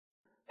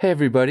Hey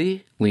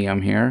everybody,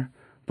 Liam here.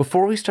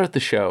 Before we start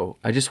the show,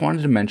 I just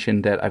wanted to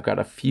mention that I've got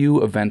a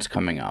few events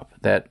coming up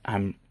that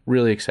I'm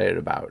really excited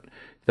about.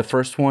 The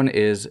first one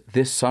is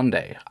this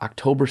Sunday,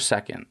 October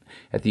 2nd,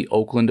 at the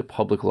Oakland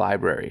Public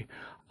Library.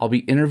 I'll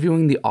be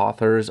interviewing the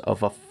authors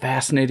of a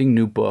fascinating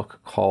new book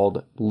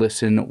called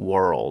Listen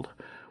World,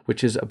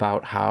 which is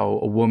about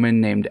how a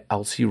woman named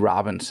Elsie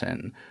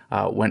Robinson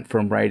went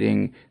from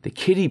writing the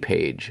kitty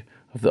page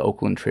of the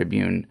Oakland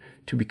Tribune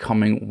to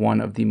becoming one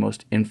of the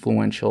most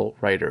influential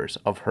writers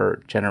of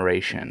her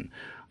generation.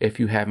 If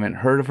you haven't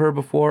heard of her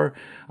before,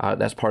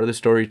 that's part of the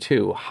story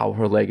too, how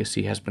her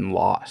legacy has been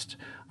lost.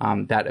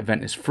 That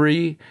event is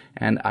free,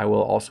 and I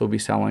will also be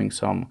selling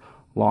some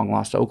Long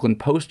Lost Oakland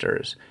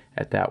posters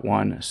at that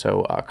one,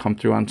 so come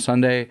through on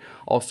Sunday.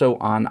 Also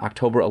on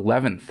October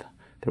 11th,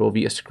 there will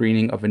be a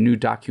screening of a new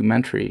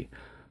documentary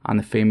on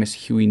the famous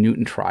Huey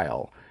Newton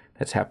trial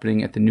that's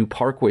happening at the New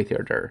Parkway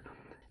Theater.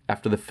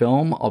 After the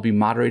film, I'll be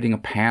moderating a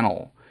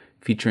panel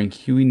featuring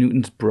Huey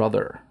Newton's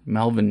brother,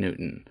 Melvin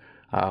Newton,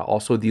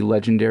 also the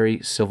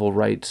legendary civil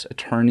rights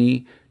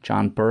attorney,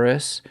 John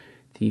Burris,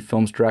 the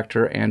film's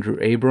director, Andrew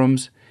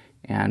Abrams,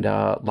 and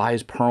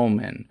Liz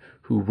Pearlman,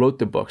 who wrote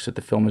the books that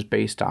the film is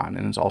based on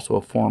and is also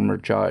a former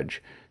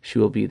judge. She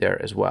will be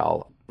there as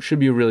well. Should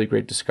be a really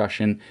great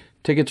discussion.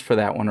 Tickets for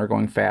that one are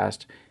going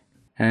fast.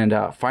 And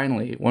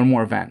finally, one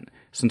more event.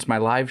 Since my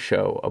live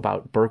show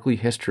about Berkeley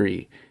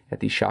history at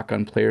the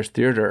Shotgun Players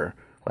Theater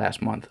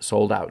last month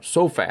sold out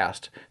so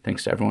fast,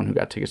 thanks to everyone who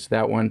got tickets to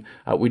that one,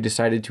 we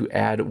decided to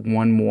add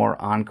one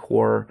more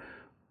encore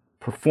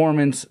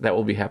performance that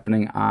will be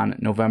happening on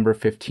November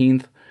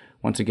 15th.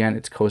 Once again,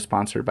 it's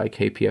co-sponsored by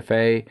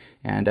KPFA,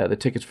 and the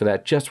tickets for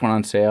that just went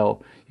on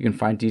sale. You can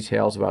find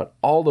details about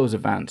all those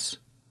events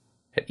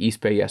at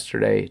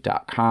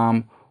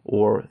eastbayyesterday.com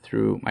or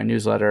through my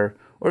newsletter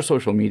or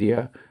social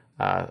media.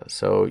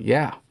 So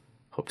yeah,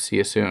 hope to see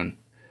you soon.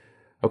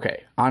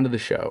 Okay, on to the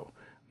show.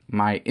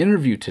 My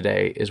interview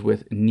today is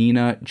with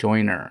Nina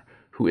Joyner,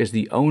 who is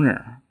the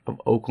owner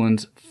of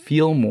Oakland's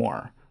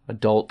Feelmore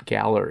Adult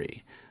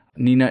Gallery.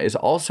 Nina is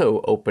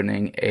also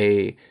opening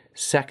a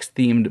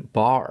sex-themed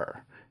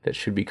bar that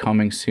should be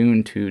coming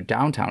soon to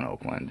downtown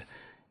Oakland.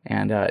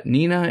 And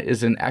Nina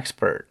is an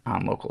expert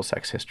on local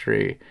sex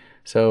history.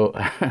 So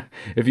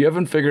if you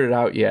haven't figured it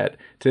out yet,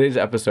 today's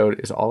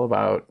episode is all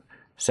about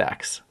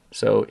sex.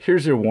 So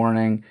here's your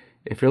warning.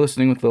 If you're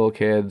listening with little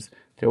kids,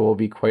 there will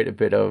be quite a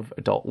bit of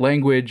adult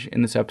language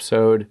in this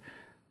episode.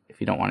 If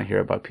you don't want to hear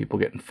about people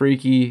getting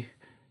freaky,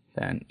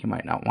 then you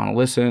might not want to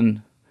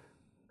listen.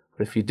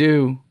 But if you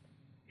do,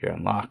 you're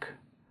in luck.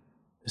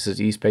 This is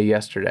East Bay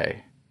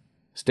Yesterday.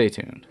 Stay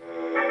tuned.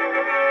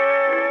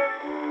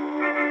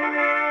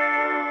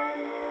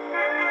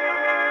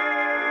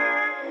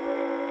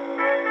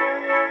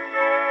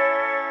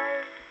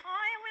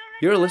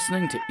 You're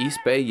listening to East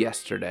Bay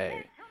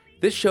Yesterday.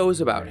 This show is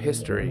about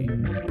history,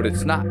 but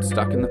it's not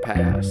stuck in the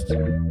past.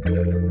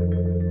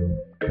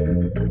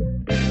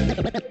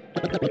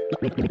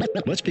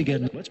 Let's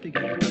begin.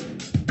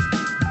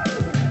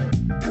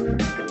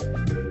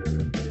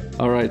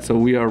 All right, so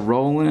we are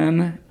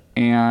rolling,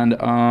 and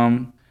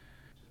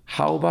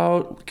how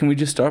about, can we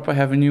just start by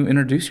having you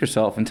introduce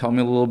yourself and tell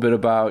me a little bit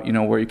about,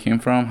 where you came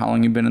from, how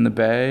long you've been in the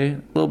Bay,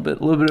 a little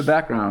bit of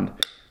background.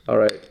 All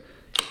right.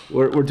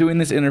 We're doing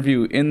this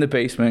interview in the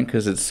basement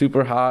because it's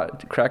super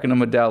hot, cracking a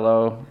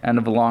Modelo, end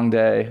of a long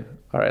day.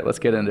 All right, let's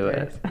get into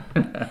it.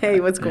 Hey,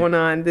 what's going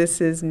on?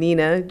 This is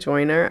Nina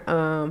Joyner.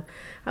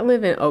 I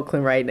live in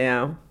Oakland right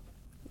now.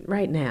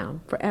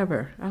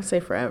 Forever. I'll say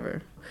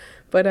forever.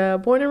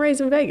 But born and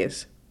raised in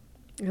Vegas.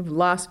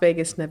 Las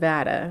Vegas,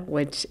 Nevada,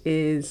 which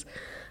is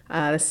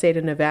the state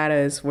of Nevada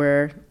is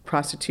where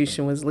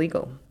prostitution was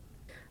legal.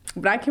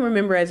 But I can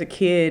remember as a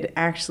kid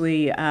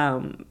actually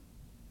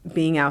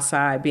being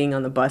outside, being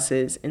on the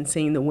buses, and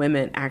seeing the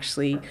women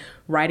actually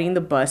riding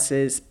the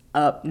buses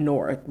up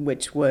north,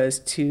 which was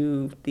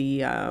to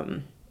the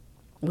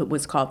what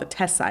was called the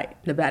test site,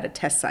 Nevada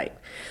test site.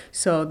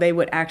 So they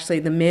would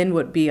actually, the men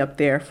would be up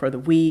there for the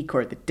week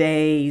or the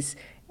days,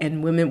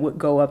 and women would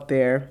go up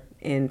there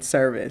in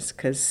service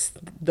because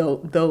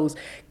those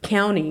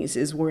counties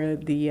is where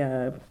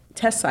the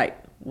test site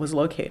was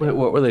located. Wait,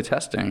 what were they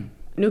testing?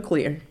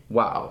 Nuclear.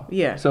 Wow.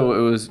 Yeah. So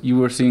it was, you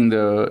were seeing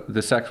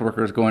the sex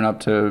workers going up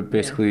to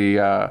basically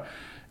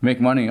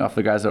make money off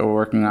the guys that were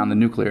working on the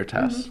nuclear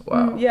tests. Mm-hmm.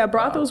 Wow. Yeah,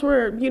 brothels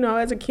were,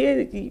 as a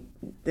kid,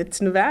 it's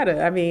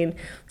Nevada. I mean,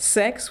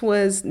 sex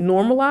was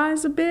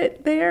normalized a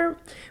bit there,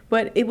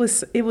 but it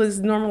was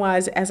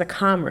normalized as a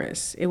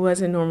commerce. It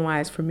wasn't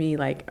normalized for me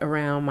like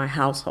around my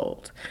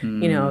household.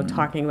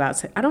 Talking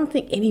about. I don't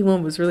think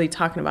anyone was really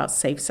talking about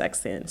safe sex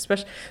then,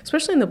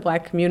 especially in the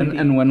Black community.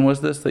 And when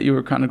was this that you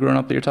were kind of growing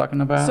up that you're talking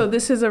about? So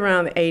this is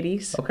around the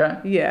 80s. Okay.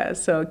 Yeah.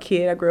 So a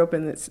kid, I grew up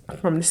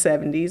from the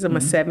 70s. I'm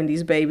a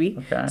 70s baby.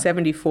 Okay.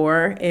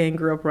 74, and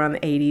grew up around the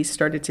 80s.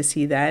 Started to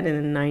see that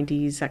in the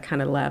 90s. I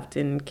kind of left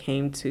and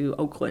came to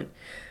Oakland.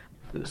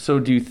 So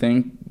do you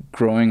think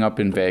growing up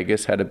in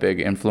Vegas had a big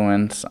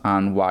influence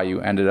on why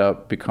you ended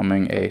up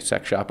becoming a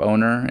sex shop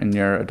owner in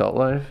your adult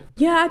life?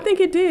 Yeah, I think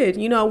it did.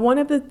 One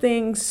of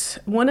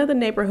the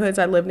neighborhoods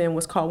I lived in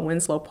was called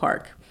Winslow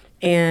Park.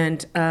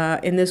 And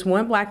in this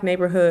one black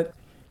neighborhood,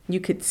 you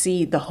could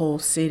see the whole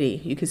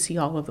city. You could see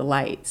all of the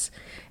lights.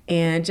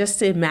 And just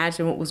to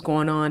imagine what was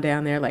going on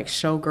down there, like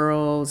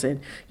Showgirls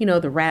and,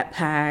 the Rat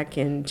Pack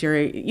and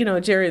Jerry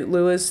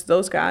Lewis,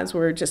 those guys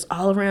were just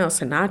all around.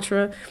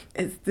 Sinatra.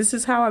 This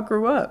is how I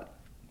grew up.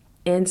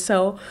 And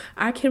so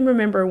I can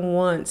remember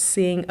once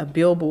seeing a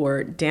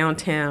billboard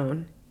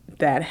downtown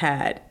that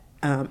had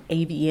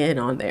AVN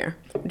on there,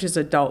 which is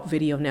Adult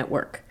Video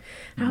Network.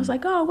 And I was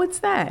like, oh, what's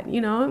that?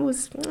 It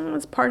was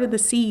part of the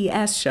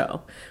CES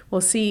show.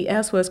 Well,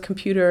 CES was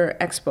Computer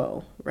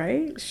Expo,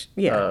 right?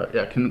 Yeah.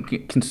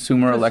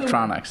 Consumer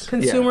electronics.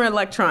 Consumer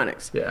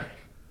electronics. Yeah.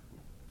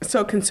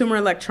 So consumer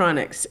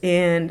electronics.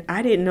 And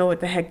I didn't know what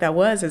the heck that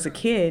was as a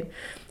kid.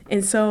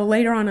 And so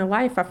later on in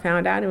life, I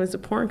found out it was a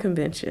porn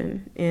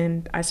convention.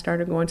 And I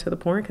started going to the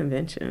porn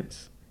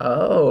conventions.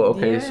 Oh,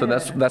 okay. Yeah. So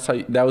that's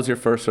how that was your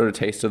first sort of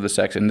taste of the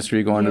sex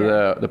industry, going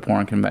to the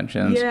porn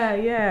conventions.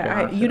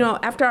 Yeah. Gotcha.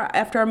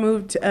 After I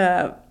moved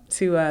to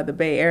the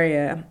Bay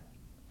Area,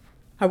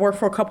 I worked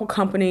for a couple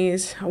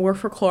companies. I worked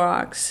for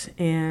Clorox,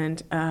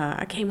 and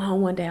I came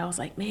home one day. I was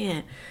like,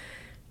 man,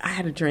 I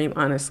had a dream.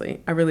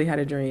 Honestly, I really had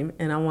a dream,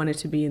 and I wanted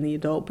to be in the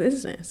adult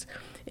business.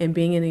 And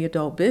being in the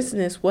adult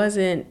business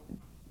wasn't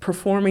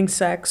performing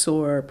sex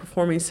or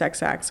performing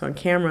sex acts on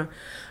camera,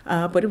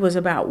 but it was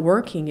about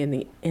working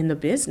in the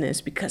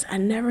business, because I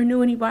never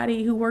knew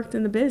anybody who worked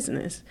in the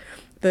business.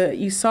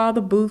 You saw the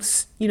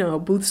booths,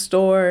 booth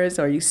stores,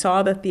 or you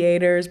saw the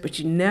theaters, but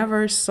I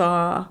never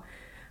saw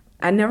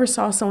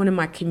someone in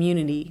my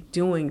community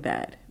doing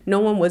that.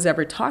 No one was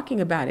ever talking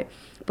about it.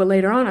 But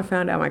later on, I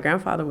found out my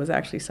grandfather was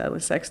actually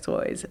selling sex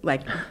toys,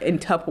 like in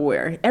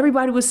Tupperware.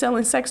 Everybody was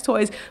selling sex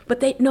toys,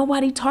 but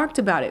nobody talked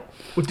about it.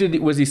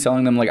 Was he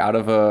selling them like out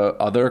of a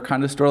other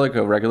kind of store, like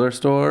a regular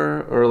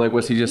store, or like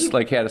was he just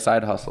he had a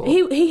side hustle?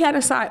 He had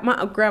a side.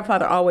 My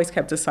grandfather always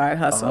kept a side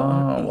hustle.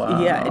 Oh,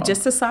 wow. Yeah,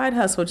 just a side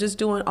hustle, just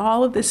doing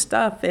all of this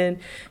stuff, and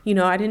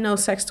I didn't know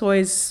sex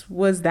toys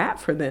was that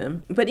for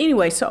them. But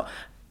anyway, so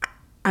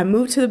I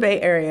moved to the Bay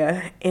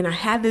Area, and I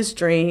had this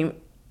dream,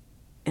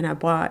 and I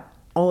bought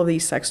all of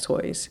these sex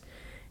toys,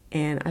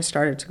 and I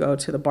started to go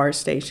to the bar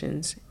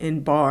stations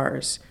and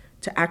bars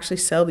to actually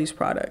sell these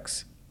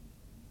products.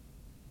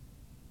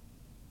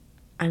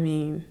 I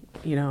mean,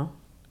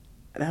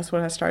 that's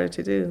what I started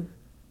to do.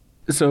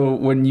 So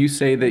when you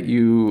say that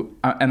you,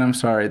 and I'm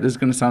sorry, this is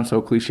going to sound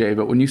so cliche,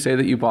 but when you say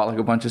that you bought like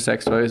a bunch of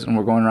sex toys and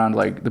we're going around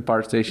like the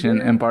BART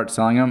station and BART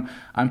selling them,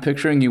 I'm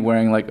picturing you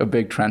wearing like a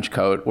big trench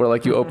coat where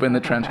like you open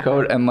the trench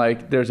coat and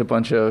like there's a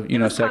bunch of,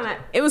 sex.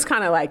 It was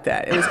kind of like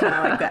that.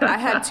 I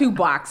had two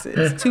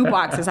boxes.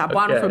 I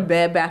bought them from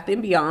Bed Bath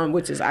 & Beyond,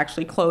 which is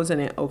actually closing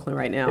in Oakland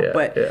right now.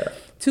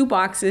 Two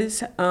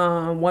boxes,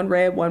 one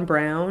red, one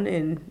brown,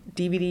 and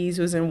DVDs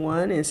was in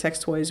one and sex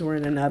toys were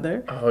in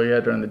another. Oh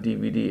yeah, during the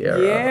DVD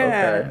era.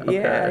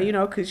 Yeah,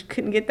 because you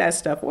couldn't get that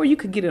stuff, or you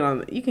can get it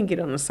on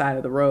the side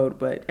of the road,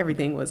 but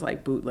everything was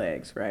like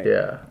bootlegs, right?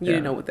 Yeah. You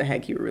didn't know what the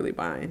heck you were really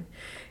buying,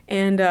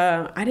 and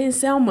I didn't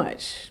sell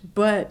much,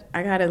 but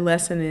I got a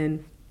lesson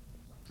in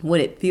what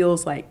it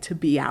feels like to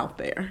be out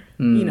there,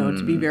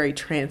 to be very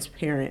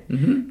transparent.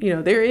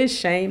 Mm-hmm. There is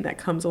shame that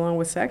comes along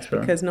with sex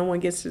because no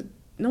one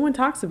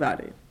talks about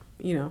it,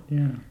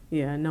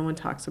 Yeah, no one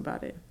talks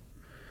about it.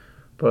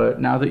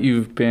 But now that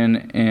you've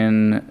been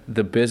in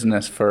the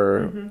business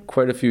for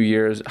quite a few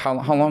years, how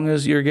long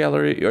has your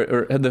gallery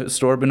or had the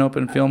store been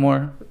open,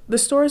 Fillmore? The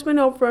store's been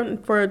open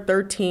for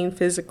 13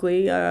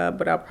 physically,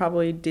 but I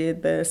probably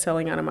did the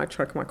selling out of my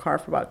truck and my car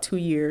for about 2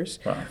 years.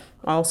 Wow.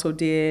 I also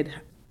did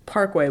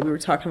Parkway. We were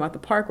talking about the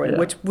Parkway,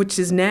 which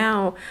is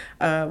now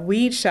a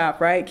weed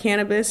shop, right?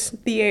 Cannabis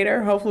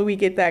theater. Hopefully we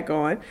get that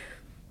going.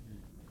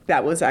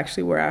 That was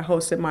actually where I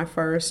hosted my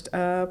first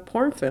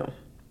porn film.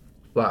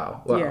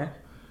 Wow. Yeah.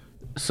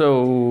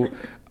 So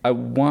I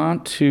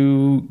want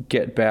to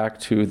get back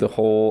to the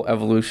whole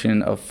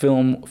evolution of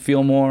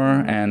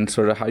Fillmore and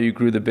sort of how you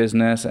grew the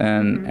business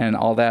and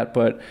all that.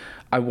 But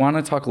I want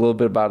to talk a little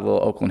bit about a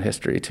little Oakland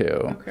history too.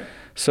 Okay.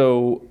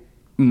 So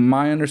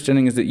my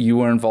understanding is that you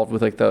were involved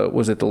with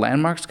was it the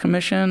Landmarks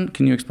Commission?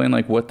 Can you explain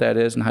like what that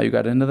is and how you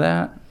got into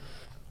that?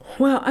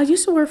 Well, I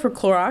used to work for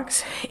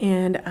Clorox,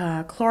 and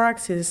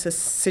Clorox is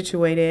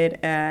situated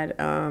at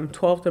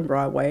 12th and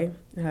Broadway.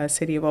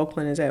 City of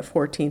Oakland is at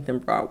 14th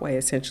and Broadway,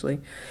 essentially.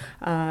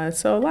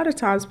 So a lot of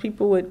times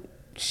people would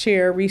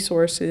share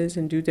resources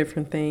and do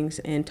different things,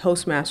 and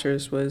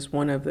Toastmasters was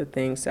one of the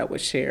things that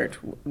was shared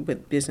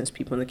with business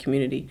people in the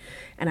community.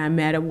 And I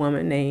met a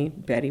woman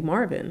named Betty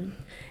Marvin.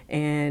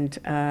 And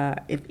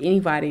if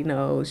anybody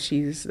knows,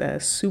 she's a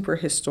super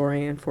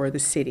historian for the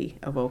city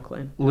of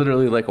Oakland.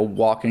 Literally like a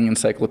walking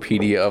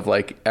encyclopedia of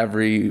like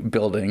every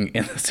building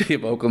in the city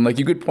of Oakland. Like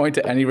you could point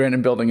to any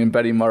random building and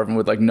Betty Marvin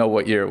would like know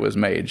what year it was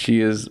made. She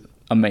is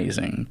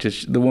amazing.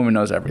 Just the woman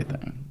knows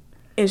everything.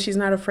 And she's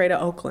not afraid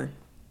of Oakland.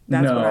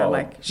 That's what I No.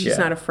 like. She's Yeah.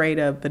 not afraid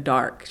of the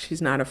dark.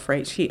 She's not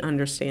afraid. She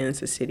understands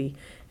the city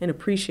and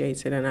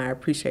appreciates it, and I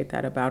appreciate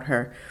that about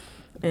her.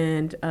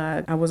 And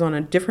I was on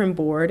a different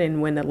board,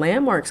 and when the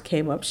landmarks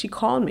came up, she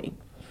called me.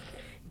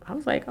 I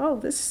was like, oh,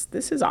 this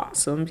is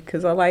awesome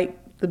because I like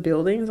the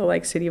buildings. I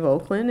like City of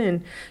Oakland.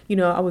 And,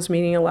 I was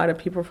meeting a lot of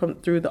people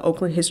through the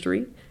Oakland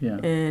history. Yeah.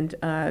 And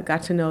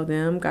got to know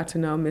them, got to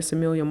know Miss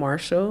Amelia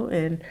Marshall,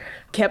 and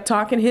kept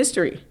talking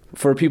history.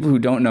 For people who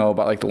don't know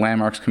about like the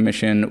Landmarks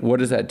Commission, what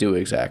does that do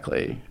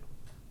exactly?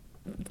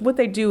 What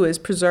they do is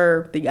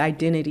preserve the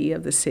identity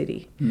of the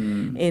city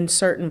in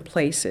certain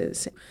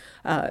places.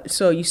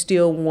 So you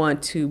still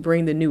want to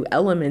bring the new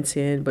elements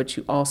in, but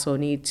you also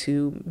need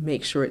to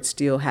make sure it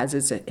still has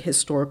its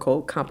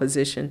historical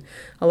composition.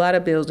 A lot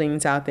of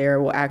buildings out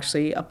there will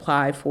actually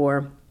apply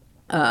for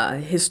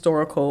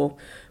historical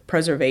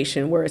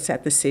preservation, where it's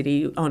at the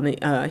city on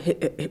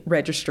the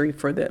registry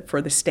for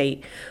the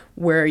state,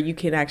 where you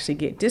can actually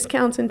get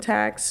discounts in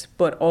tax,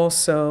 but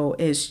also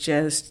it's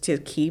just to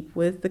keep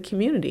with the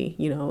community,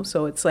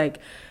 So it's like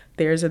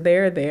there's a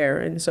there,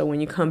 and so when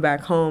you come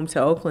back home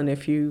to Oakland,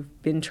 if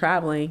you've been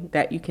traveling,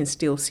 that you can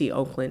still see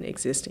Oakland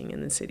existing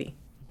in the city.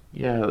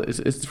 Yeah,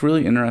 it's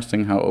really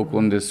interesting how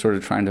Oakland is sort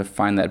of trying to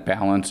find that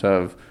balance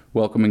of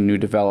welcoming new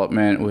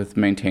development with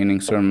maintaining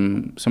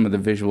some of the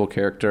visual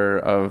character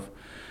of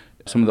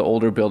some of the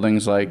older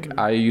buildings. Like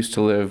I used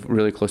to live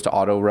really close to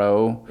Auto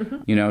Row,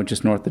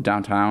 just north of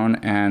downtown,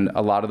 and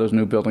a lot of those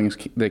new buildings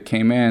that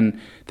came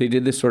in, they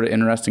did this sort of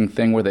interesting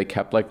thing where they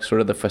kept like sort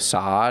of the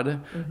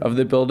facade of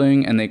the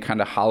building, and they kind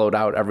of hollowed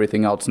out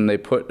everything else, and they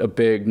put a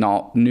big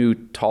new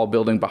tall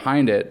building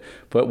behind it.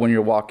 But when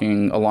you're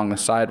walking along the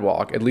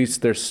sidewalk, at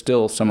least there's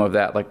still some of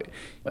that, like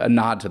a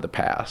nod to the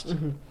past.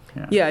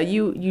 Yeah,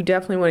 you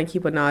definitely want to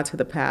keep a nod to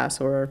the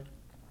past, or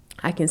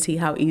I can see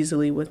how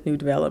easily with new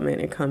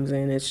development it comes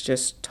in. It's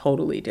just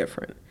totally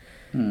different.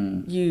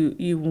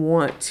 You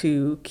want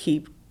to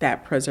keep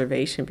that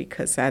preservation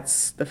because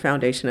that's the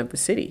foundation of the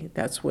city.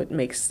 That's what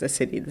makes the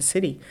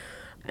city.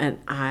 And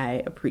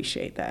I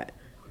appreciate that.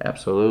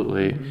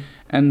 Absolutely.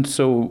 And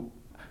so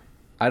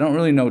I don't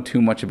really know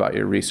too much about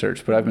your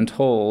research, but I've been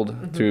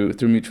told through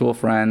mutual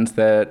friends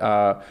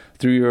that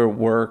through your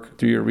work,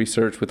 through your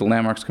research with the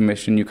Landmarks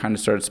Commission, you kind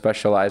of started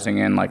specializing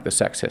in like the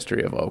sex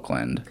history of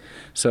Oakland.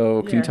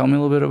 So can you tell me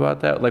a little bit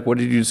about that? Like, what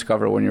did you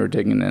discover when you were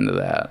digging into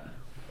that?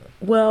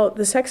 Well,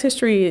 the sex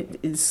history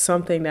is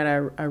something that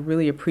I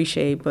really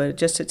appreciate, but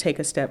just to take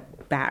a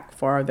step back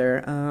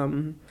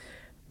farther,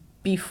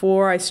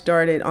 before I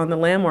started on the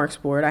Landmarks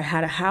Board, I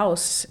had a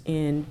house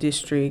in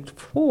District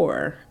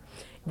 4,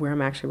 where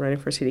I'm actually running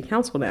for city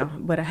council now,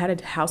 but I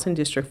had a house in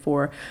District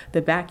 4.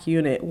 The back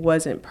unit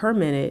wasn't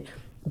permitted,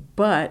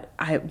 but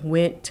I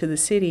went to the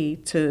city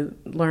to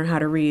learn how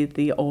to read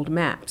the old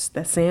maps,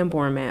 the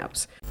Sanborn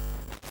maps.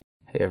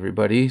 Hey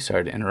everybody,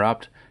 sorry to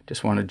interrupt.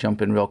 Just want to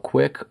jump in real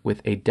quick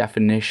with a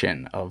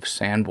definition of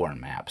Sanborn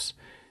maps.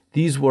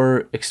 These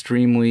were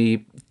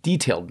extremely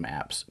detailed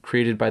maps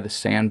created by the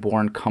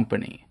Sanborn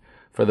Company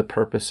for the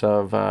purpose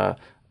of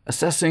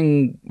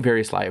assessing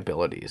various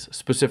liabilities,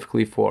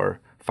 specifically for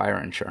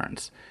fire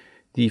insurance.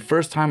 The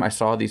first time I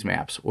saw these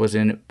maps was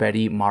in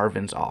Betty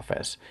Marvin's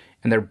office,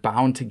 and they're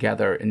bound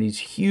together in these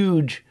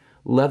huge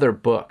leather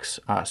books.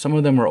 Some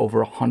of them are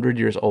over 100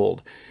 years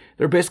old.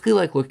 They're basically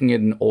like looking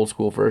at an old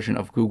school version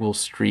of Google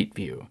Street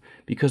View,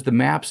 because the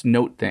maps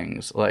note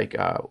things like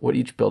what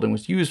each building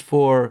was used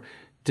for,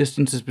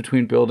 distances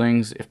between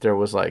buildings. If there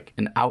was like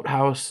an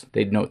outhouse,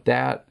 they'd note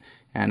that.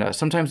 And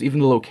sometimes even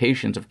the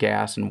locations of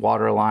gas and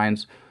water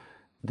lines.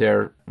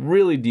 They're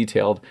really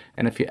detailed,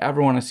 and if you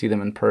ever want to see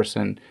them in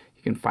person,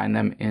 you can find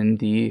them in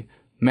the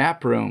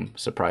map room,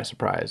 surprise,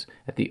 surprise,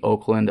 at the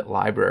Oakland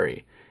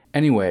Library.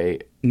 Anyway,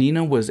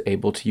 Nina was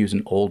able to use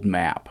an old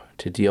map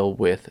to deal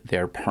with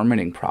their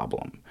permitting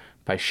problem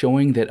by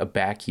showing that a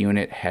back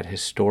unit had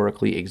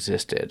historically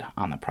existed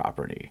on the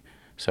property.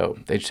 So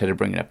they just had to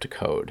bring it up to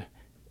code.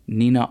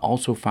 Nina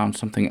also found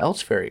something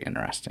else very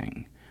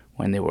interesting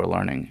when they were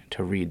learning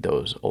to read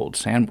those old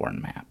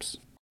Sanborn maps.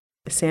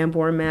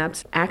 Sanborn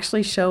maps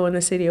actually show in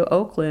the city of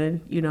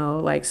Oakland,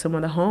 like some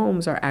of the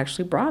homes are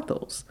actually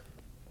brothels.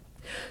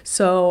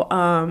 So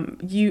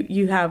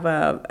you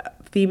have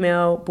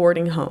female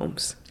boarding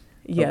homes.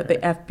 Yeah, okay. The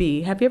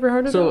FB. Have you ever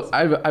heard of those? So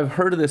I've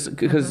heard of this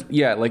because,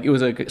 like it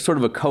was a sort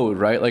of a code,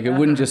 right? Like it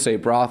wouldn't just say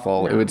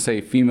brothel. No. It would say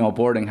female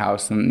boarding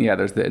house. And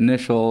there's the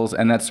initials.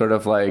 And that's sort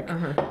of like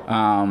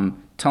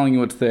telling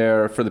you what's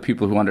there for the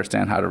people who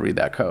understand how to read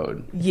that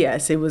code.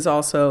 Yes, it was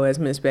also, as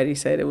Miss Betty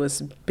said, it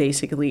was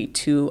basically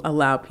to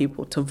allow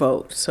people to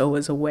vote. So it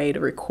was a way to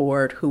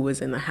record who was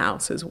in the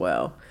house as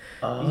well.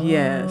 Oh,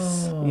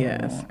 yes.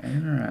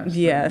 Interesting.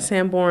 Yeah,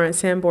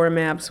 Sanborn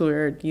maps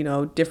were,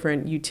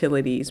 different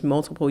utilities,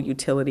 multiple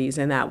utilities,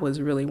 and that was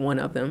really one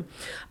of them.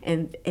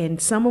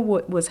 And some of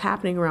what was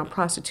happening around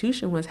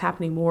prostitution was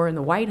happening more in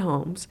the white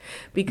homes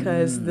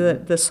because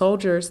the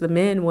soldiers, the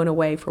men went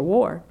away for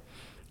war.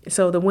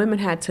 So the women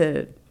had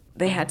to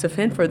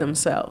fend for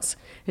themselves.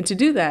 And to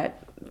do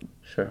that,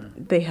 Sure.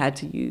 they had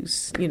to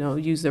use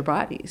their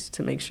bodies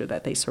to make sure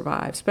that they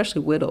survived,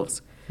 especially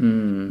widows.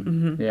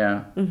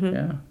 Yeah.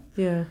 Yeah.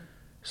 Yeah.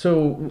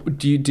 So,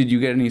 did you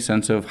get any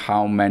sense of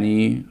how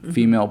many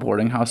female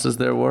boarding houses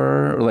there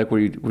were, or like were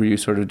you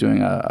sort of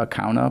doing a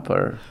count up,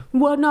 or?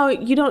 Well, no,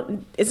 you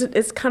don't.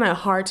 It's kind of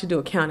hard to do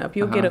a count up.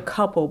 You'll get a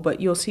couple, but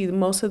you'll see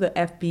most of the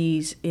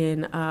FBs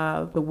in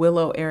the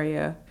Willow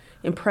area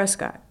in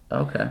Prescott.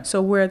 Okay.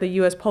 So where the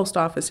U.S. Post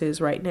Office is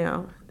right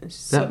now.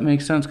 That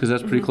makes sense because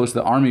that's pretty close to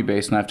the Army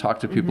base, and I've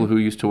talked to people who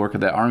used to work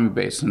at that Army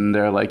base, and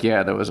they're like,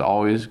 yeah, there was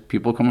always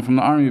people coming from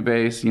the Army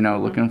base,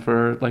 looking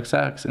for like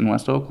sex in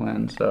West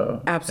Oakland.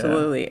 So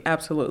absolutely,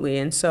 absolutely,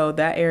 and so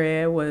that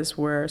area was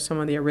where some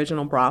of the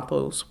original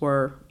brothels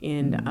were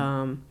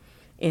in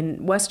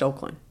West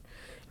Oakland.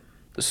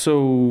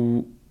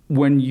 So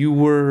when you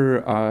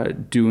were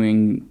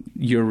doing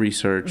your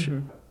research,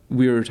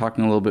 we were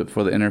talking a little bit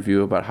before the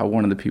interview about how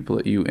one of the people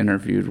that you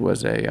interviewed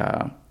was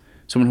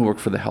someone who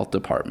worked for the health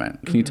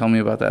department. Can you tell me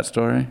about that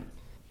story?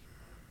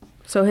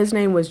 So his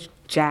name was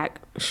Jack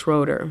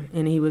Schroeder,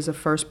 and he was the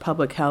first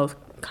public health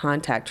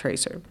contact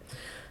tracer.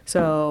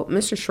 So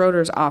Mr.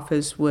 Schroeder's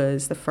office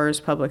was the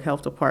first public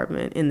health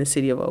department in the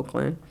city of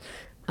Oakland.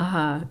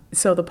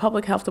 So the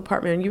public health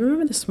department, you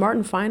remember the Smart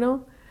and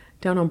Final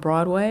down on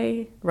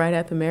Broadway, right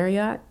at the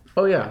Marriott?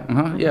 Oh, yeah.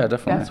 Yeah,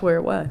 definitely. That's where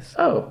it was.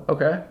 Oh,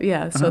 okay.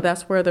 Yeah, so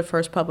that's where the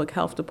first public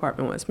health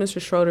department was.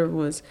 Mr. Schroeder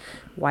was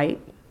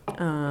white,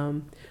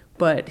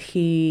 but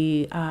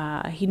he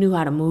knew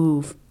how to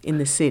move in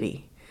the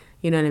city.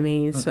 You know what I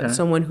mean? So,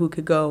 someone who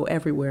could go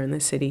everywhere in the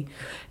city.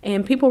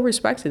 And people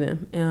respected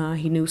him.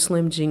 He knew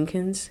Slim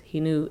Jenkins.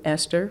 He knew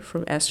Esther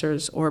from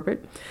Esther's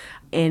Orbit.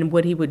 And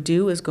what he would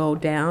do is go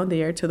down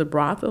there to the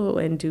brothel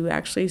and do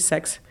actually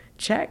sex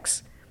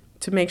checks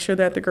to make sure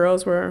that the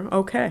girls were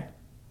okay.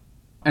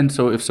 And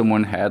so if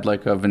someone had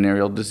like a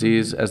venereal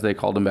disease, as they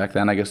called them back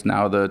then, I guess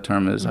now the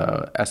term is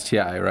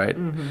STI, right?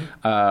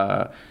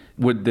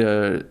 Would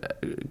the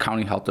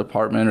county health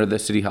department or the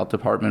city health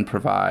department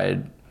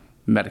provide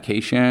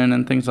medication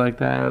and things like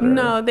that? Or?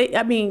 No, they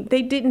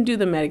didn't do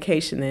the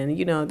medication then.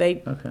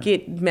 They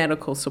get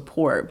medical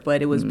support,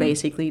 but it was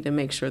basically to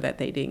make sure that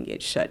they didn't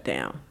get shut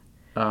down.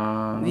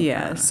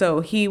 Yeah,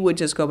 so he would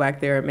just go back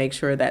there and make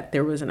sure that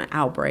there was an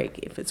outbreak.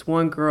 If it's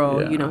one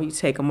girl, you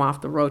take them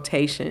off the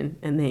rotation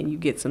and then you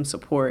get some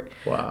support.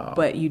 Wow.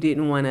 But you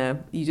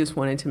just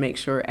wanted to make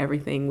sure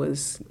everything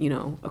was,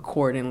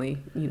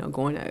 accordingly,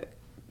 going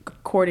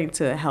according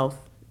to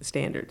health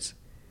standards.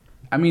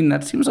 I mean,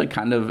 that seems like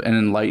kind of an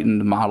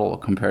enlightened model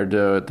compared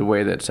to the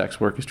way that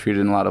sex work is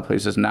treated in a lot of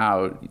places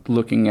now,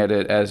 looking at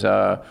it as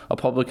a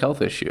public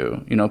health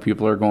issue.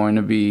 People are going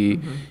to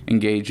be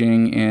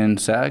engaging in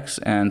sex,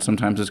 and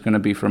sometimes it's going to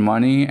be for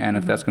money. And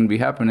if that's going to be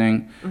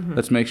happening,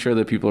 let's make sure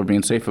that people are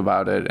being safe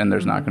about it, and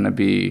there's not going to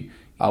be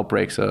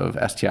outbreaks of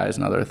STIs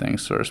and other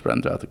things sort of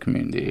spreading throughout the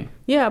community.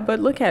 Yeah, but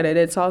look at it.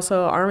 It's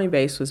also Army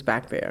base was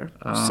back there.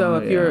 So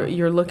if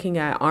you're looking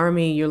at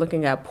Army, you're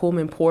looking at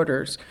Pullman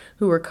porters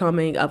who were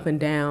coming up and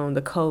down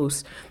the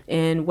coast.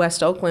 And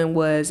West Oakland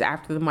was,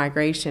 after the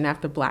migration,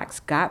 after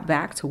blacks got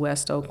back to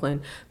West Oakland,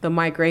 the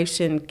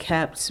migration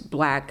kept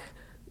black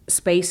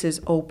spaces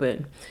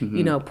open.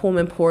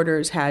 Pullman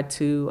porters had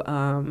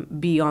to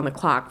be on the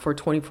clock for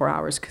 24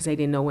 hours because they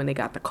didn't know when they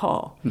got the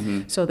call.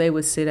 So they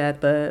would sit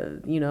at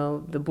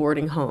the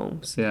boarding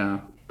homes,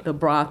 the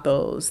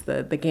brothels,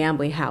 the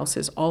gambling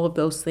houses. All of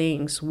those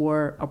things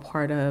were a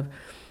part of,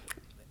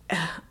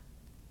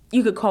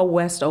 you could call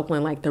West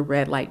Oakland like the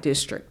red light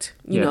district,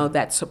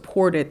 that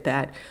supported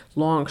that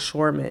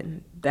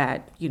longshoreman,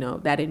 that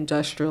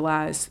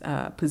industrialized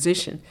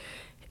position.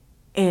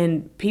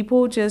 And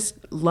people just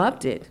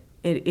loved it.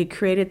 It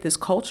created this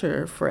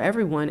culture for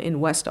everyone in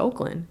West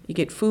Oakland. You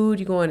get food,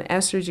 you go on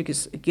Esther's, you can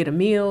get a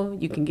meal,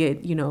 you can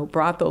get,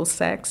 brothel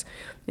sex,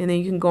 and then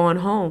you can go on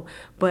home.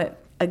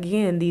 But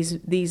again,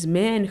 these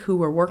men who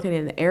were working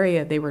in the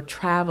area, they were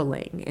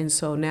traveling. And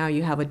so now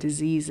you have a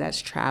disease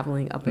that's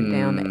traveling up and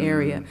down the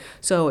area.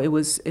 So it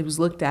was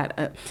looked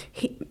at.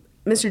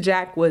 Mr.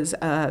 Jack was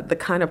the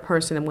kind of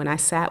person, and when I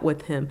sat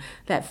with him,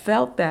 that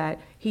felt that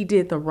he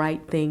did the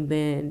right thing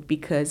then,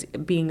 because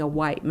being a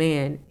white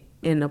man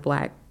in a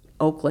black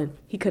Oakland,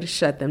 he could have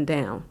shut them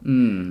down.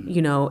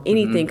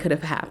 Anything could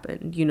have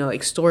happened,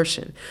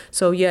 extortion.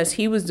 So yes,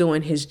 he was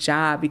doing his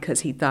job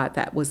because he thought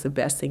that was the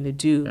best thing to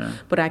do. Yeah.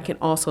 But I can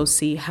also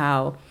see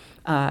how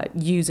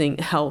using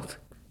health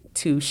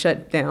to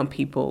shut down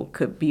people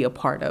could be a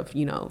part of,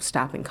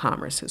 stopping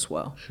commerce as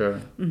well.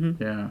 Sure.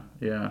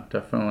 Yeah,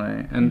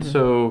 definitely. And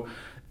so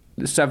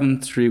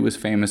 7th Street was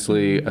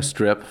famously a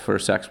strip for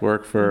sex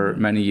work for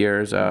many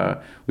years.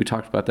 We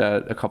talked about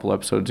that a couple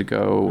episodes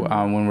ago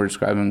when we were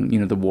describing,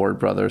 the Ward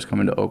brothers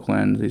coming to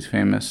Oakland, these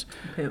famous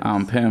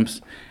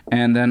pimps.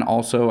 And then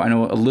also, I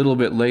know a little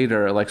bit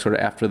later, like sort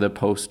of after the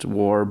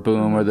post-war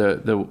boom or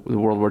the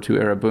World War II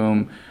era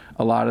boom,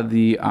 a lot of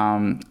the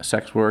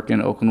sex work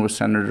in Oakland was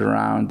centered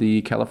around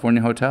the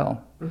California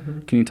Hotel.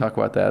 Can you talk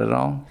about that at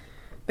all?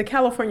 The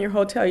California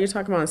Hotel, you're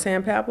talking about in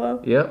San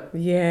Pablo? Yep.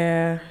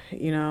 Yeah,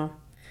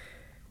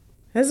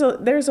 There's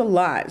a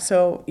lot.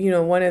 So,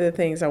 one of the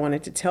things I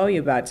wanted to tell you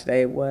about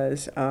today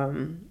was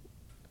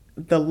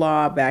the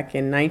law back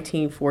in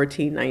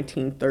 1914,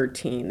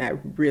 1913 that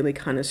really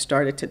kind of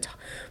started to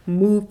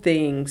move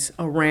things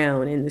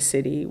around in the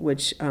city,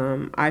 which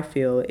I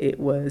feel it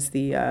was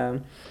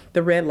the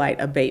Red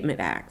Light Abatement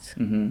Act.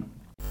 Mm-hmm.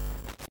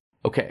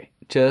 Okay,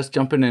 just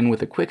jumping in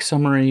with a quick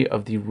summary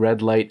of the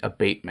Red Light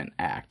Abatement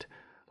Act.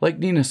 Like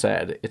Nina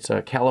said, it's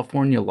a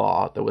California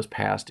law that was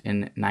passed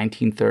in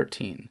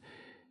 1913.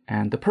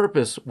 And the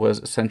purpose was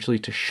essentially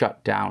to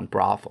shut down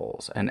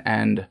brothels and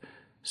end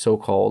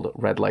so-called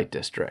red light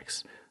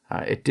districts.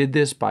 It did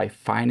this by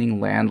fining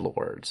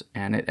landlords,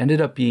 and it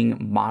ended up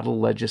being model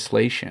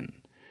legislation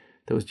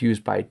that was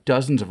used by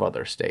dozens of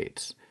other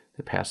states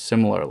that passed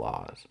similar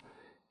laws.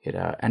 It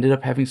ended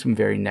up having some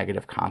very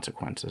negative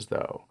consequences,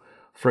 though.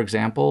 For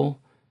example,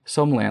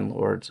 some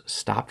landlords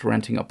stopped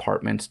renting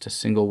apartments to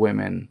single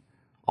women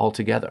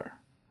altogether.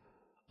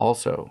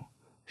 Also,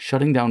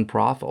 shutting down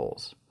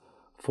brothels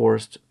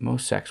forced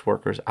most sex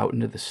workers out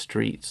into the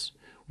streets,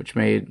 which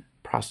made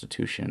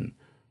prostitution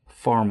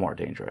far more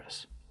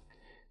dangerous.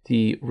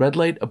 The Red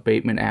Light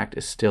Abatement Act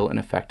is still in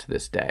effect to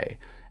this day,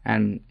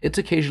 and it's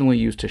occasionally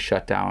used to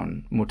shut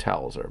down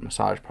motels or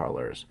massage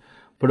parlors.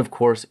 But of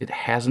course, it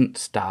hasn't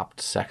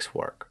stopped sex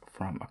work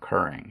from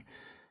occurring.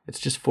 It's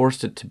just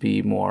forced it to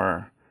be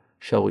more,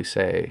 shall we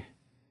say,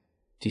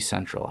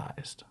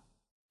 decentralized.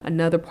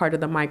 Another part of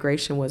the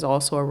migration was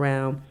also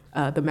around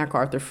the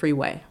MacArthur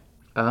Freeway.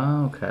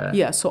 Oh, okay.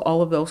 Yeah, so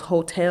all of those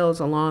hotels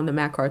along the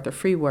MacArthur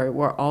Freeway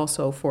were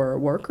also for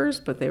workers,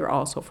 but they were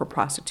also for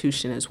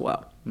prostitution as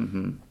well.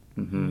 Mm-hmm.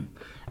 Mm-hmm.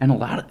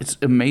 And it's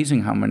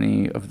amazing how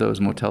many of those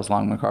motels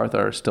along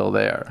MacArthur are still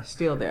there.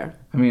 Still there.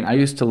 I mean, I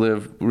used to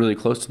live really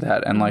close to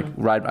that, and I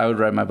would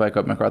ride my bike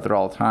up MacArthur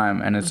all the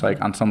time, and it's like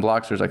on some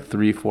blocks there's like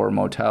 3-4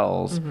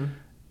 motels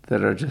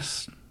that are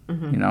just,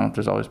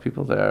 there's always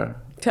people there.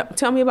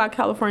 Tell me about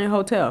California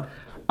Hotel.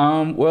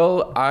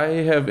 Well, I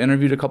have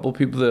interviewed a couple of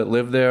people that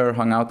live there,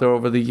 hung out there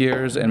over the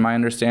years, and my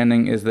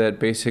understanding is that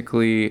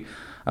basically,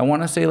 I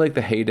want to say like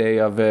the heyday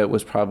of it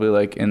was probably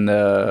like in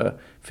the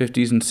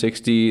 50s and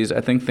 60s. I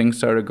think things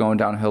started going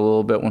downhill a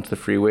little bit once the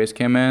freeways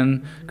came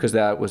in, because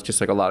that was just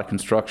like a lot of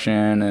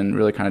construction and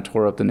really kind of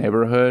tore up the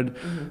neighborhood.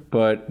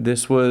 But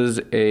this was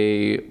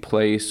a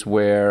place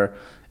where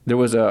there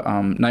was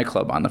a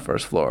nightclub on the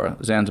first floor,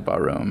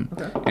 Zanzibar Room,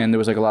 and there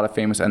was like a lot of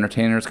famous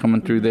entertainers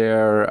coming through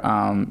there.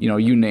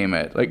 You name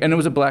it. And it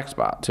was a black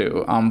spot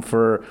too.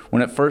 For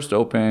when it first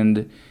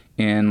opened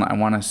in, I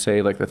want to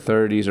say like the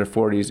 30s or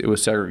 40s, it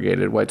was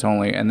segregated, whites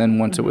only, and then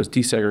once it was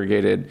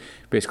desegregated,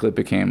 basically it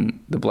became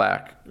the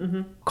black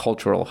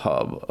cultural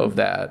hub of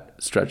that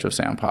stretch of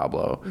San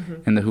Pablo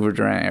in the Hoover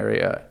Durant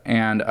area.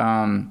 And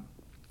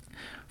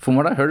from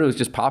what I heard, it was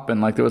just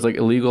popping. Like there was like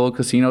illegal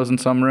casinos in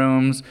some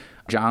rooms.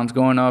 John's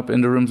going up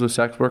into rooms with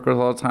sex workers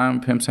all the time.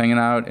 Pimps hanging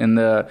out in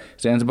the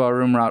Zanzibar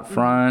Room right out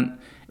front.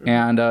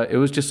 And it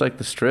was just like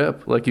the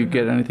Strip. Like you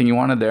get anything you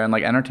wanted there. And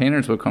like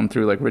entertainers would come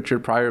through. Like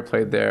Richard Pryor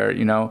played there,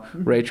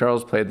 Ray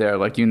Charles played there,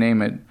 like you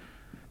name it.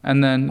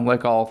 And then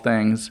like all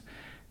things,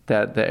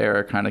 that the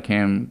era kind of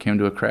came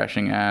to a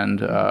crashing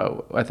end.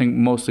 I think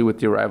mostly with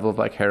the arrival of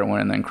like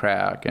heroin and then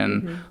crack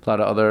and a lot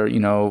of other,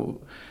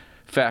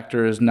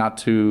 factors, not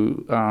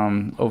to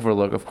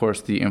overlook, of course,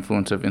 the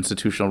influence of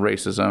institutional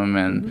racism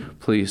and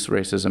police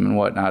racism and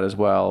whatnot as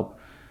well.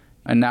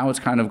 And now it's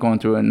kind of going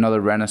through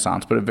another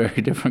renaissance, but a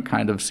very different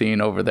kind of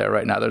scene over there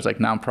right now. There's like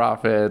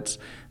nonprofits.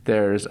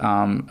 There's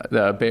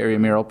the Bay Area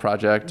Mural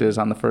Project is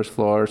on the first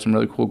floor. Some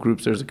really cool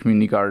groups. There's a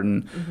community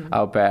garden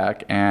out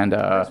back. And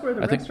that's where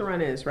the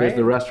restaurant is, right? There's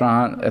the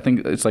restaurant. I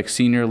think it's like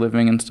senior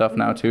living and stuff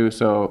now too.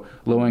 So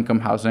low income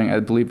housing. I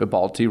believe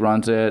Ibalti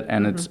runs it,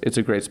 and it's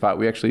a great spot.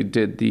 We actually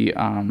did the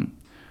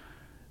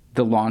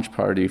launch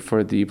party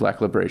for the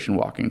Black Liberation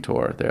Walking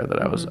Tour there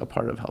that I was a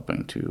part of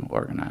helping to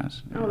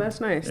organize. Oh,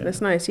 that's nice. Yeah. That's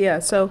nice. Yeah.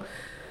 So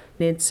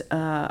it's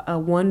a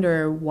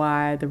wonder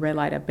why the red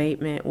light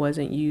abatement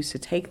wasn't used to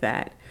take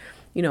that,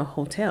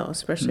 hotel,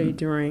 especially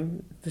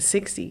during the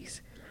 60s.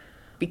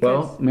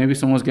 Because, maybe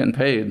someone was getting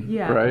paid,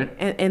 right?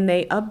 And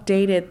they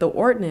updated the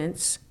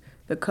ordinance,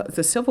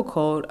 the civil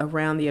code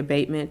around the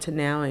abatement to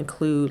now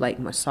include like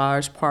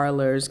massage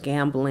parlors,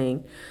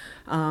 gambling.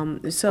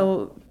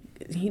 So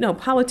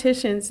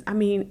politicians,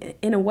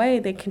 in a way,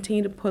 they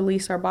continue to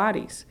police our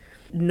bodies.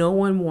 No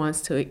one wants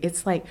to.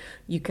 It's like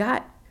you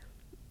got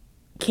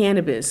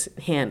cannabis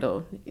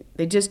handled.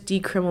 They just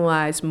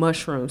decriminalized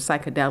mushrooms,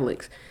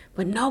 psychedelics,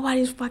 but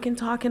nobody's fucking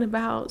talking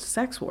about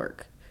sex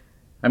work.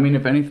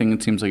 If anything,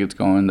 it seems like it's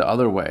going the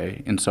other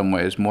way in some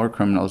ways. More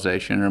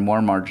criminalization or more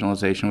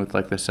marginalization with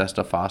like the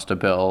SESTA FOSTA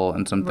bill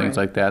and some things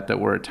like that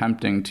we're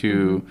attempting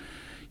to...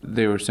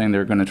 They were saying they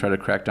were going to try to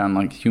crack down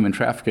like human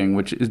trafficking,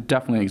 which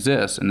definitely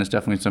exists, and it's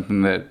definitely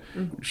something that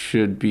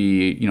should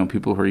be,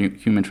 people who are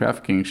human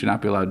trafficking should not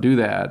be allowed to do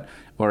that,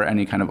 or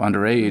any kind of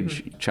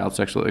underage child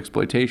sexual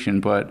exploitation.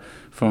 But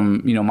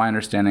from, my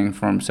understanding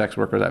from sex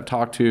workers I've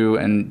talked to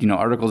and,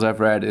 articles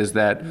I've read is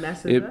that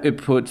it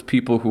puts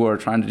people who are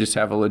trying to just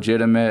have a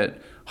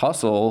legitimate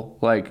hustle,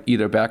 like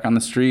either back on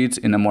the streets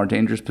in a more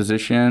dangerous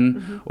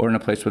position or in a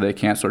place where they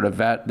can't sort of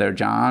vet their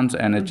Johns,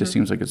 and it just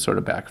seems like it's sort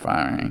of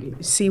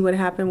backfiring. See what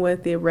happened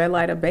with the red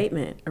light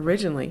abatement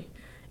originally.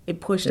 It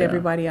pushed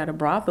everybody out of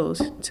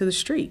brothels to the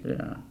street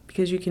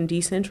because you can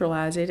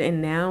decentralize it,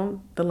 and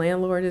now the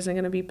landlord isn't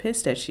going to be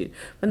pissed at you.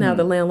 But now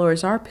the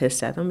landlords are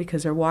pissed at them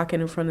because they're walking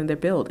in front of their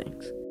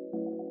buildings.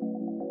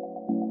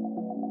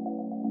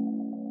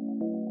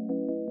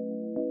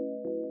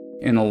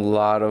 In a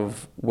lot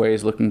of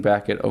ways, looking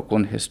back at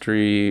Oakland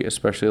history,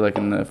 especially like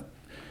in the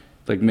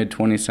mid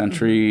 20th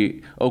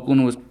century,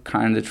 Oakland was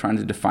kind of trying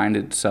to define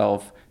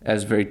itself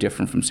as very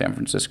different from San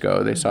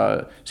Francisco. They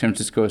saw San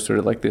Francisco as sort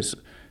of like this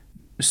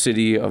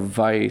city of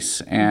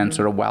vice and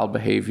sort of wild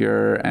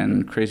behavior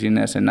and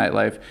craziness and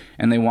nightlife,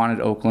 and they wanted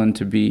Oakland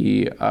to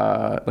be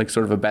like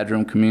sort of a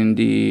bedroom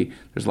community.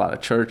 There's a lot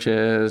of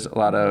churches, a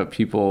lot of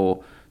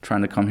people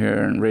trying to come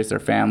here and raise their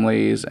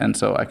families, and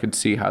so I could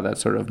see how that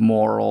sort of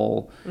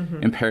moral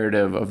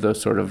imperative of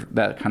those sort of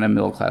that kind of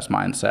middle class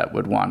mindset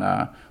would want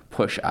to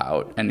push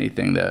out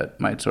anything that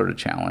might sort of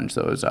challenge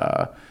those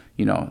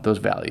those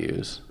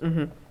values.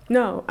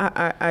 No,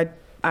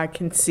 I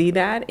can see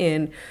that,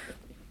 and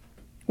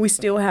we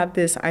still have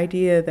this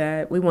idea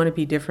that we want to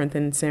be different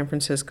than San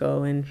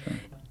Francisco, and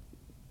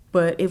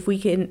but if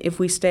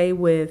we stay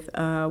with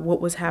what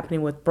was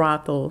happening with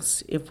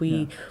brothels, if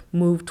we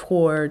move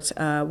towards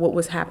what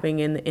was happening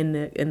in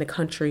the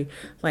country,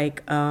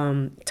 like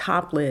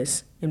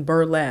topless and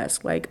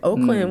burlesque, like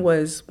Oakland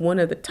was one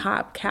of the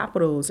top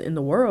capitals in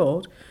the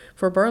world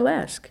for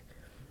burlesque.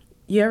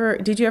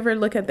 Did you ever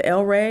look at the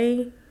El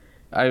Rey?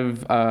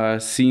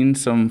 I've seen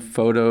some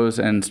photos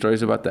and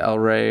stories about the El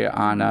Rey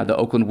on the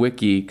Oakland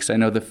Wiki, because I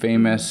know the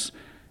famous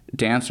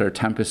dancer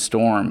Tempest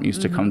Storm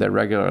used to come there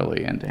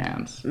regularly and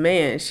dance.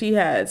 Man, she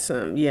had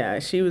some,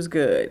 she was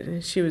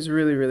good. She was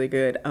really, really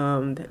good.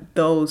 I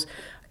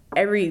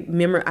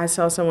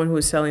saw someone who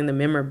was selling the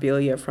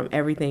memorabilia from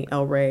everything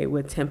El Rey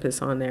with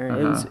Tempest on there.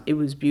 It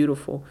was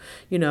beautiful.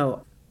 You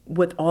know,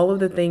 with all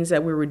of the things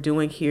that we were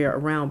doing here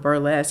around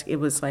burlesque, it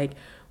was like,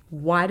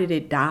 why did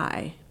it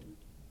die?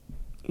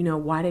 You know,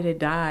 why did it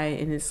die?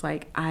 And it's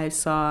like, I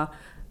saw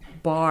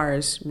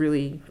bars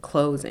really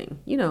closing,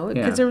 you know,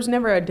 because there was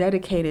never a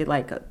dedicated,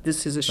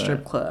 this is a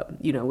strip club,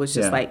 you know, it was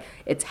just like,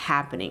 it's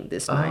happening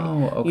this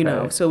night, you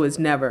know, so it's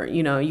never,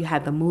 you know, you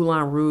had the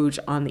Moulin Rouge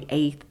on the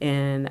 8th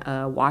in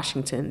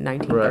Washington,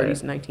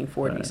 1930s,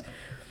 1940s.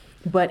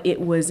 But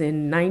it was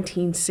in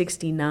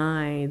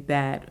 1969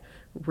 that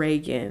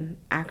Reagan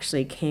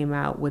actually came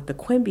out with the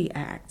Quimby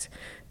Act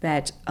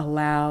that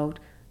allowed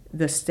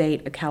the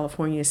state of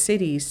California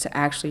cities to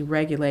actually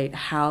regulate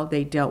how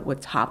they dealt with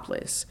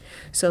topless.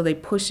 So they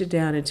pushed it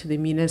down into the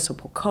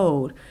municipal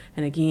code.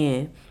 And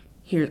again,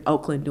 here's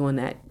Oakland doing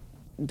that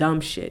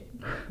dumb shit,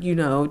 you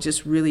know,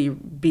 just really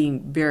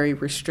being very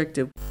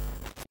restrictive.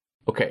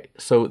 Okay,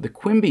 so the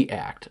Quimby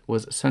Act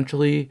was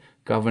essentially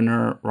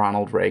Governor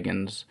Ronald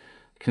Reagan's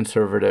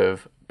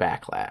conservative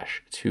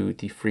backlash to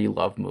the free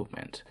love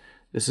movement.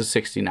 This is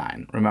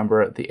 69.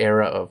 Remember the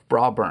era of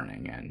bra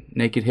burning and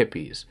naked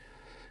hippies.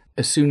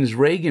 As soon as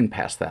Reagan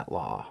passed that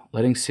law,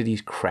 letting cities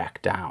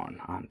crack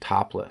down on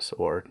topless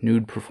or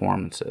nude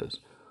performances,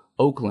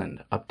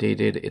 Oakland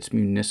updated its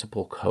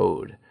municipal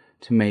code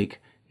to make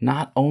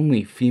not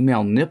only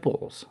female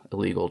nipples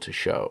illegal to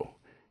show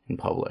in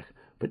public,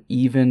 but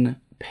even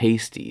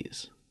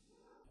pasties.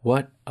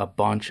 What a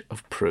bunch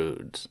of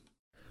prudes.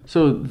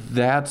 So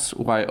that's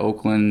why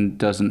Oakland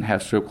doesn't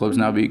have strip clubs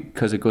now,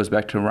 because it goes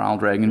back to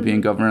Ronald Reagan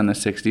being governor in the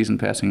 60s and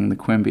passing the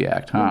Quimby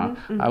Act, huh?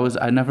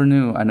 I never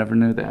knew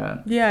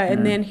that. Yeah,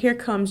 and then here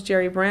comes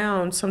Jerry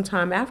Brown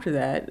sometime after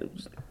that,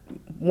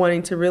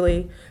 wanting to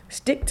really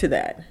stick to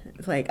that.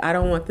 It's like, I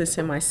don't want this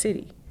in my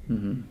city.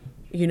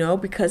 You know,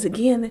 because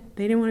again,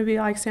 they didn't want to be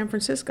like San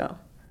Francisco.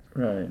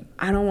 Right.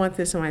 I don't want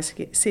this in my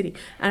city.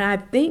 And I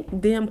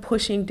think them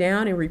pushing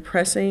down and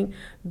repressing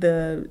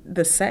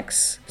the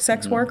sex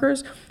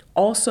workers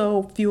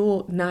also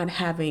fueled not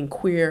having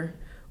queer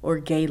or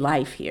gay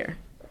life here.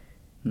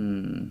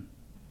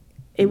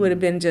 It would have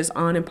been just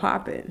on and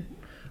popping.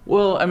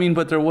 Well, I mean,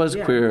 but there was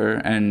queer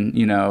and,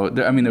 you know,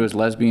 there was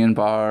lesbian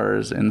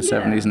bars in the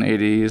 70s and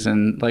 80s.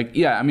 And,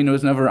 it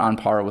was never on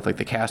par with,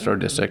 the Castro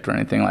District or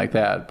anything like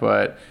that.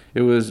 But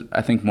it was,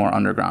 I think, more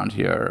underground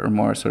here, or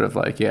more sort of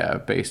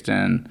based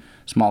in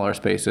smaller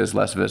spaces,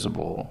 less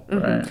visible,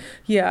 right?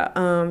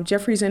 Yeah,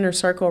 Jeffrey's Inner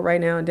Circle right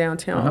now in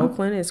downtown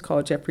Oakland is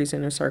called Jeffrey's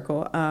Inner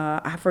Circle.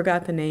 I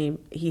forgot the name.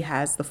 He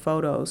has the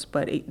photos,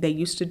 but they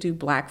used to do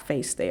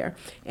blackface there,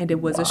 and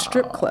it was a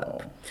strip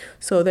club.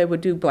 So they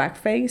would do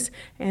blackface,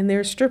 and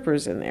there's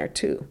strippers in there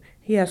too.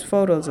 He has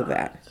photos of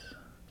that.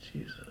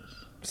 Jesus.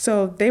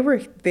 So they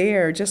were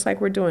there, just like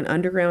we're doing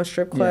underground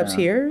strip clubs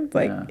here.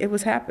 It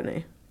was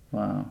happening.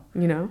 Wow.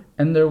 You know?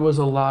 And there was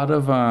a lot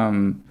of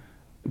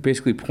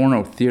basically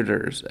porno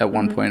theaters at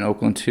one point in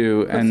Oakland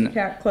too.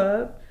 Pussycat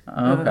Club.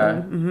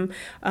 Okay.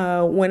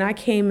 When I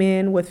came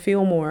in with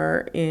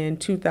Fillmore in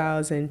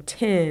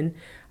 2010,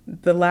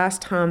 The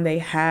last time they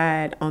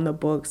had on the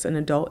books an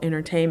adult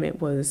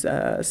entertainment was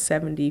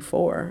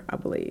 74, I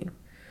believe.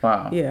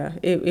 Wow. Yeah,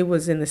 it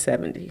was in the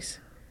 70s.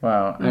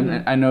 Wow.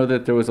 And I know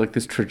that there was like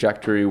this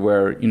trajectory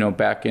where,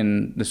 back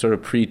in the sort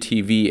of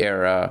pre-TV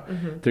era,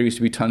 there used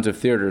to be tons of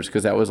theaters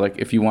because that was like,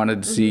 if you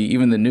wanted to see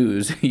even the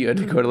news, you had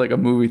to go to like a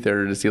movie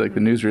theater to see like the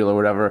newsreel or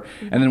whatever.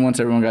 And then once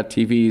everyone got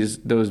TVs,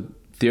 those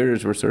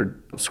theaters were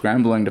sort of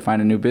scrambling to find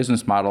a new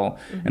business model.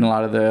 And a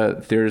lot of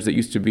the theaters that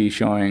used to be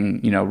showing,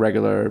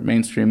 regular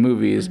mainstream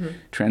movies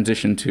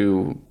transitioned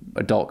to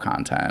adult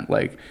content.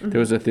 Like there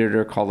was a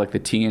theater called like the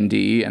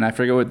T&D, and I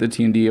forget what the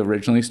T&D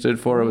originally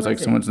stood for. It was like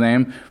someone's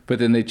name, but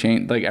then they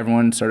changed, like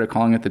everyone started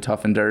calling it the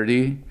Tough and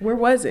Dirty. Where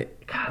was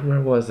it? God, where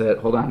was it?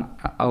 Hold on.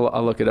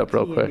 I'll look it up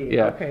real quick.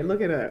 Yeah. Okay,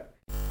 look it up.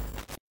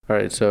 All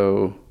right,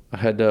 so I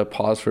had to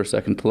pause for a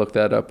second to look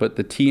that up, but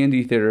the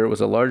T&D Theater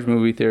was a large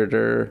movie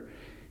theater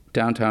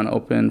downtown,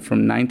 open from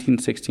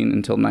 1916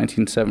 until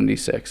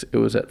 1976. It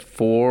was at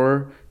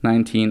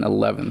 419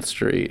 11th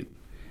Street.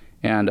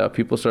 And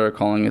people started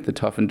calling it the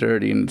Tough and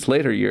Dirty in its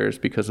later years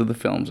because of the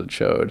films it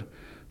showed.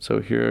 So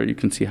here you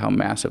can see how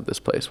massive this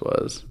place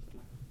was.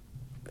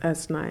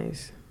 That's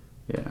nice.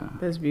 Yeah.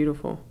 That's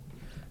beautiful.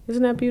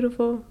 Isn't that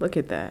beautiful? Look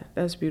at that.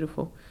 That's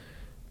beautiful.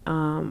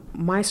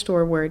 My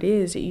store where it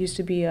used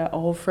to be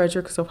Old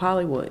Fredericks of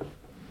Hollywood.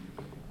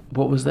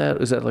 What was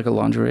that? Is that like a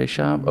lingerie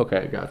shop?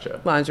 Okay,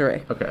 gotcha.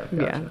 Lingerie. Okay,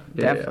 gotcha.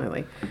 Yeah,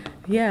 definitely.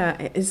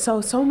 Yeah, and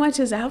so much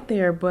is out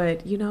there,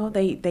 but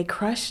they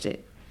crushed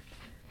it.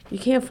 You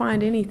can't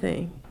find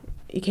anything.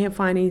 You can't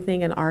find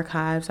anything in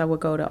archives. I would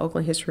go to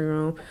Oakland History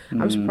Room.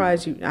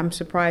 I'm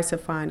surprised to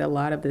find a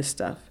lot of this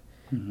stuff,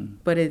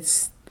 but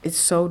it's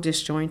so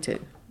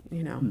disjointed.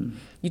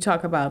 You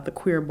talk about the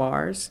queer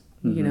bars.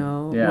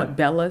 What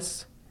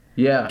Bella's.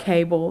 Yeah.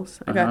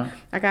 Cables.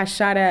 I got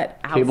shot at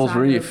outside Cables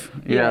Reef.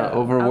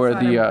 Over where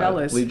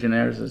the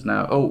Legionnaires is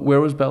now. Oh, where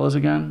was Bella's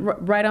again?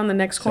 Right on the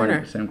next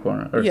corner. Same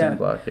corner. Or same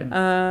block,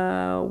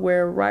 yeah.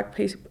 Where rock,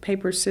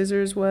 paper,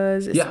 scissors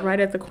was. It's right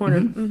at the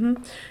corner.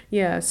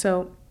 Yeah,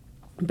 so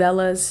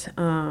Bella's.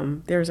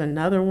 There's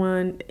another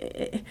one.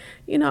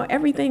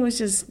 Everything was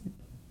just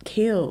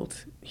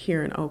killed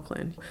here in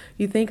Oakland.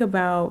 You think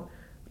about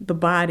the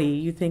body.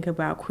 You think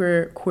about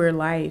queer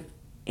life.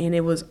 And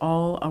it was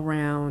all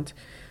around...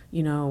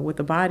 with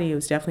the body, it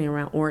was definitely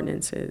around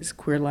ordinances.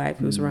 Queer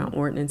life, it was around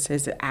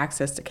ordinances,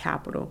 access to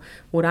capital.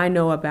 What I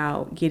know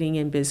about getting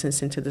in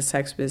business, into the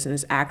sex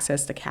business,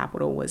 access to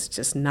capital was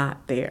just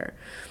not there.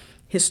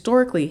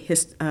 Historically,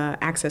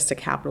 access to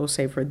capital,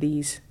 say for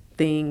these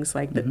things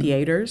like the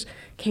theaters,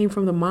 came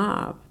from the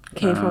mob,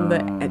 came from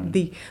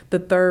the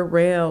third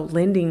rail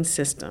lending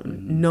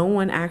system. No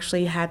one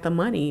actually had the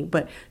money,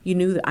 but you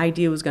knew the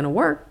idea was going to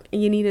work,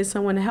 and you needed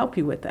someone to help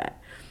you with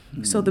that.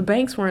 So the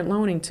banks weren't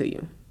loaning to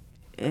you.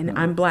 And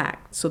I'm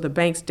Black, so the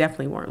banks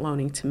definitely weren't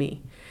loaning to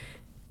me.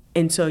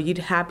 And so you'd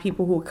have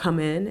people who would come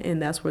in,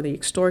 and that's where the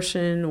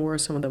extortion or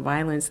some of the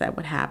violence that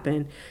would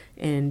happen,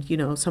 and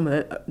some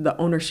of the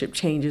ownership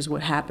changes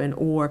would happen,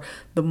 or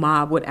the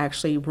mob would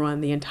actually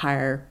run the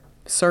entire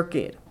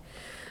circuit.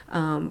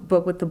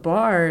 But with the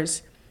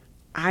bars,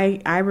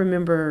 I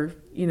remember,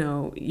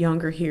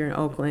 younger here in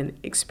Oakland,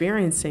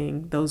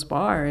 experiencing those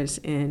bars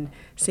and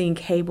seeing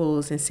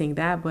Cables and seeing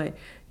that, but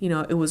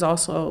it was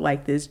also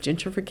like this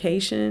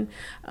gentrification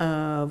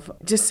of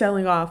just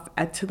selling off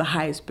to the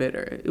highest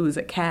bidder. It was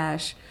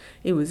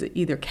it was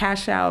either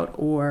cash out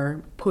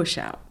or push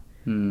out,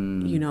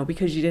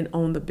 because you didn't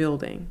own the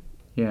building.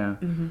 Yeah.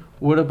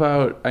 What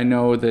about, I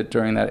know that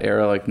during that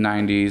era, like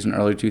 90s and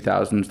early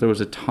 2000s, there was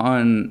a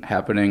ton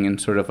happening in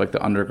sort of like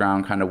the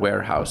underground kind of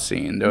warehouse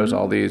scene. There was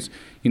all these,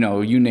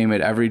 you name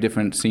it, every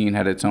different scene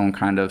had its own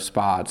kind of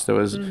spots. There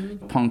was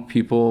punk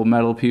people,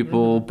 metal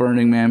people,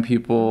 Burning Man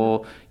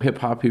people, hip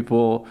hop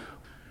people.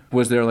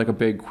 Was there like a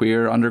big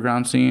queer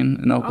underground scene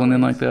in Oakland in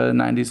like the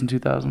 90s and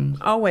 2000s?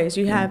 Always.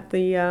 You had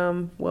we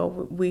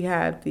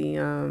had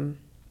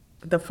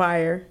the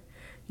fire.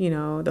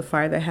 The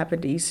fire that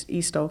happened to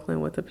East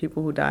Oakland with the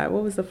people who died.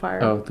 What was the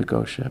fire? Oh, the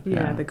Ghost Ship.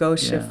 Yeah, the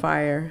Ghost Ship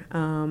fire.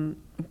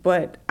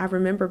 But I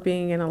remember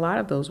being in a lot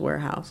of those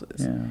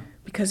warehouses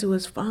because it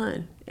was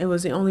fun. It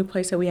was the only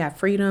place that we had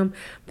freedom,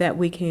 that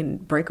we can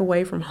break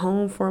away from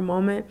home for a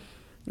moment.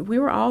 We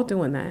were all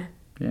doing that.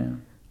 Yeah.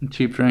 And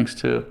cheap drinks,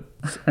 too.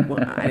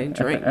 Well, I didn't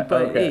drink,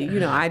 but,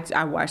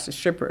 I watched the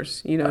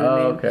strippers, what I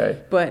mean?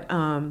 Okay. But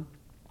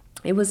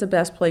it was the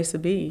best place to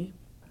be.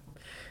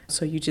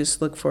 So you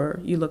just look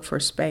for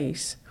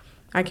space.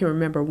 I can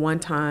remember one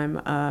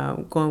time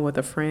going with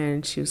a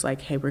friend. She was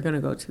like, hey, we're going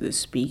to go to this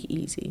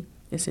speakeasy.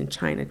 It's in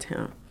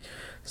Chinatown.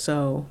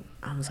 So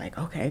I was like,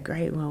 okay,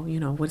 great. Well,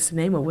 what's the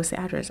name of it? What's the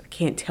address? I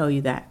can't tell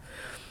you that.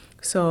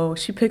 So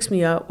she picks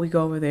me up. We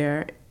go over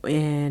there,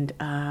 and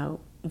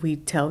we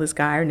tell this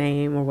guy her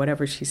name or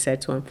whatever she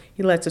said to him.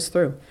 He lets us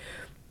through.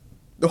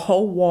 The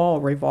whole wall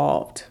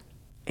revolved,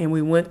 and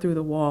we went through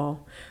the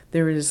wall.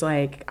 There was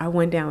I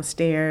went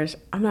downstairs.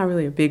 I'm not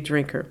really a big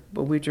drinker,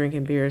 but we're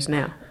drinking beers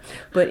now.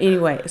 But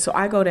anyway, so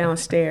I go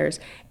downstairs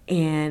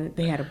and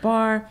they had a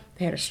bar,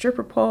 they had a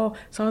stripper pole.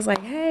 So I was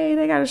like, hey,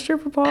 they got a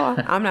stripper pole.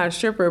 I'm not a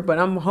stripper, but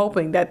I'm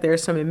hoping that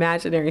there's some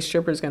imaginary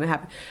strippers going to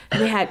happen.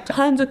 And they had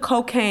tons of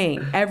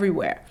cocaine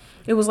everywhere.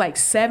 It was like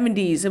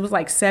 70s. It was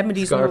like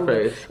 70s.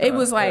 Scarface. It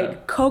was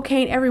like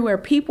cocaine everywhere.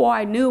 People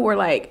I knew were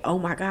like, oh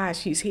my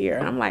gosh, he's here.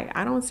 And I'm like,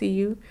 I don't see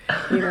you.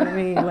 You know what I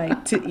mean?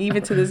 Like,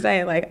 even to this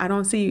day, like, I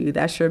don't see you.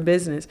 That's your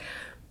business.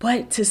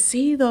 But to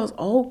see those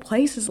old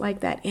places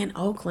like that in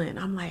Oakland,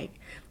 I'm like,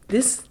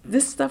 this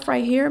stuff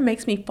right here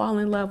makes me fall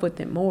in love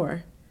with it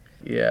more.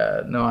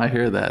 Yeah, no, I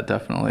hear that,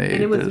 definitely.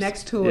 And it was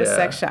next to a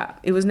sex shop.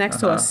 It was next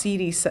to a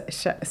seedy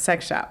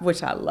sex shop,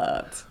 which I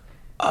loved.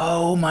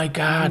 Oh my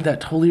God, that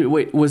totally.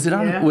 Wait, was it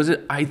on? Yeah. Was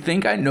it? I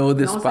think I know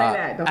this Don't spot. say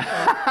that. Don't say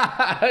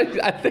that.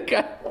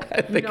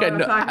 I think I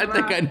know. I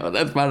think I know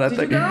that spot.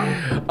 Did you go?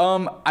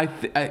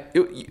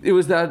 It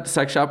was that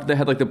sex shop that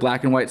had like the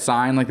black and white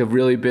sign, like the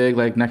really big,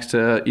 like next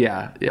to.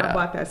 Yeah. I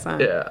bought that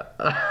sign. Yeah.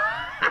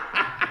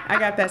 I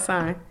got that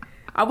sign.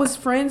 I was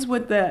friends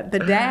with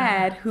the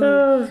dad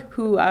who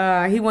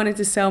he wanted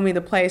to sell me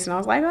the place, and I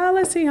was like, oh,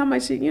 let's see how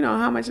much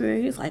how much.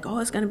 He was like, oh,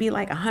 it's gonna be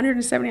like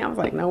 170. I was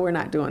like, no, we're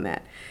not doing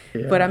that.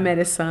 Yeah. But I met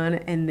his son,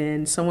 and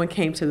then someone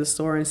came to the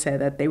store and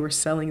said that they were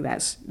selling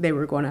that, they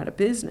were going out of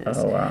business.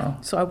 Oh wow!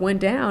 So I went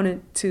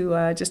down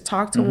to just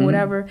talk to him,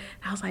 whatever. And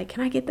I was like,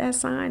 can I get that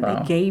sign? Wow.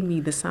 They gave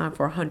me the sign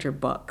for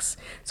 $100.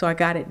 So I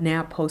got it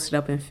now posted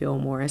up in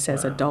Fillmore. It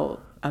says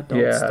adult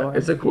store.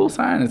 It's a cool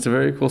sign. It's a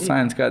very cool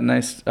sign. It's got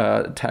nice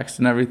text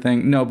and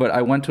everything. No, but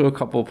I went to a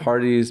couple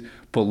parties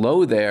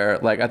below there,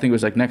 like I think it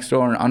was like next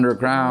door and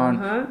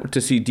underground to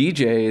see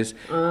DJs,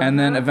 and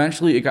then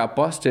eventually it got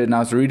busted. And I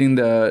was reading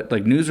the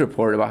like news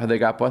report about how they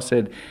got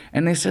busted,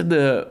 and they said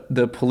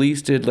the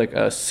police did like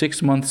a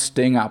 6-month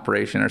sting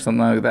operation or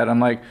something like that.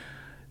 I'm like,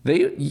 they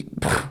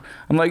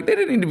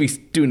didn't need to be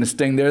doing a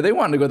sting there. They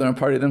wanted to go there and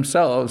party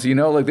themselves,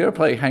 like they were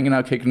probably hanging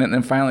out, kicking it, and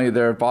then finally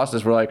their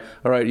bosses were like,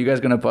 all right, you guys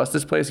gonna bust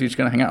this place? You're just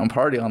gonna hang out and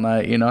party all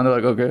night, and they're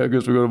like, okay, I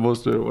guess we're gonna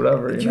bust it,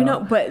 whatever.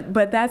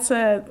 But that's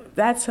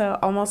a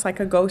almost like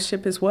a ghost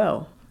ship as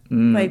well.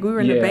 Like we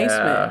were in the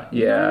basement.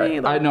 Yeah, know what I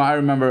mean? I know. I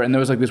remember, and there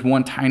was like this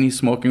one tiny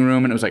smoking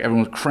room, and it was like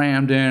everyone was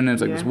crammed in, and it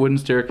was like this wooden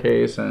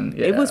staircase, and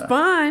it was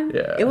fun.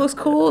 Yeah. It was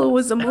cool. It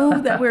was a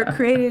move that we're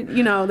created.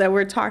 That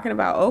we're talking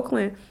about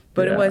Oakland,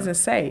 but it wasn't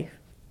safe.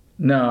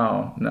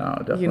 No,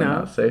 definitely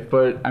not safe.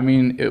 But I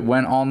mean, it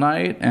went all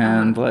night,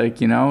 and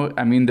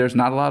there's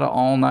not a lot of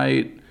all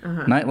night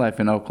nightlife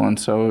in Oakland.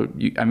 So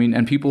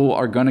and people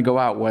are gonna go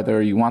out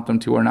whether you want them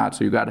to or not.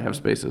 So you got to have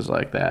spaces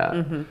like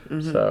that.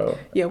 So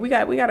yeah, we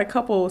got a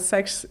couple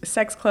sex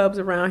clubs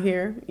around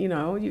here. You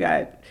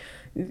got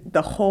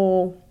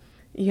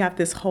you have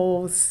this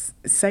whole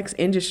sex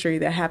industry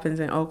that happens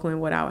in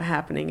Oakland without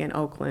happening in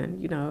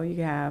Oakland. You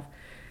have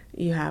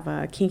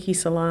a Kinky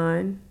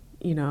Salon.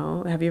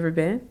 Have you ever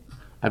been?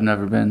 I've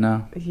never been,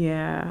 no.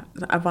 Yeah,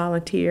 I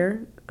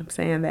volunteer. I'm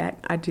saying that.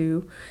 I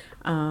do.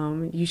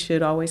 You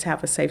should always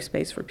have a safe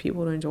space for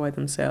people to enjoy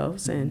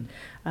themselves, and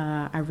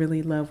I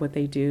really love what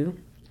they do.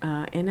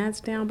 And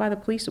that's down by the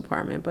police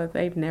department, but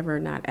they've never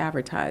not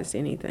advertised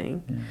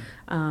anything.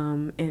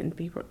 And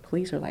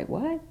police are like,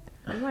 what?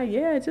 I'm like,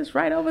 yeah, just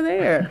right over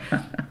there.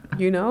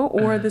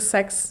 Or the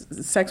sex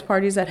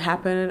parties that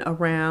happen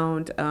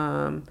around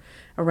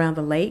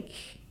the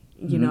lake,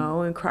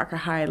 in Crocker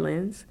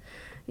Highlands.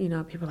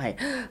 People are like,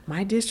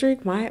 my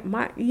district,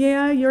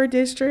 your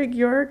district,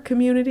 your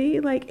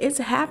community, like it's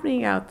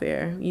happening out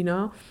there.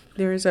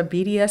 There's a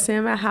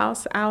BDSM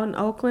house out in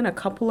Oakland, a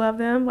couple of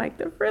them, like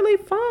they're really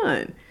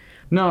fun.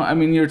 No, I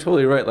mean, you're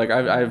totally right. Like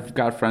I've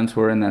got friends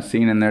who are in that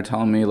scene, and they're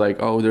telling me like,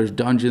 oh, there's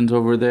dungeons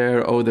over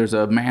there. Oh, there's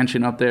a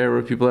mansion up there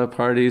where people have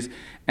parties.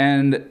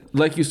 And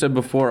like you said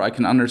before, I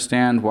can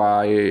understand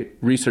why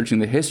researching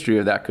the history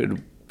of that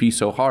could be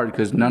so hard,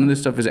 because none of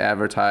this stuff is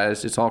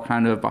advertised. It's all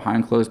kind of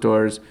behind closed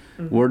doors,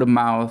 word of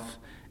mouth,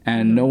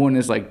 and no one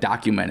is like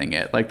documenting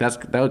it. Like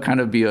that would kind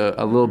of be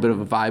a little bit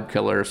of a vibe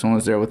killer if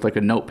someone's there with like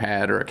a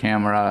notepad or a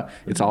camera.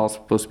 It's all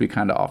supposed to be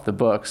kind of off the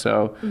book.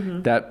 So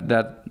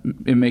that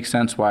it makes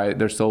sense why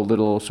there's so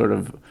little sort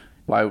of,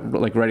 why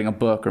like writing a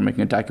book or making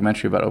a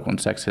documentary about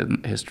Oakland sex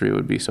history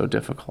would be so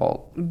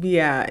difficult.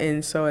 Yeah,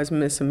 and so as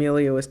Miss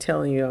Amelia was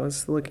telling you, I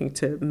was looking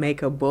to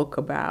make a book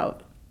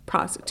about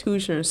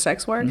prostitution or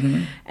sex work,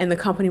 and the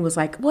company was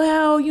like,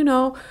 well,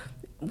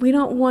 we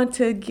don't want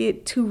to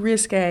get too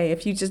risque.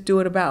 If you just do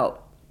it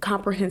about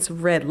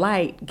comprehensive red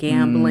light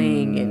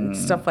gambling and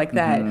stuff like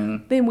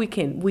that, then we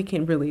can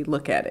really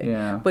look at it.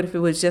 Yeah. But if it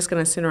was just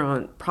going to center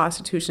on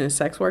prostitution and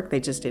sex work, they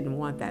just didn't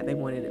want that. They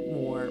wanted it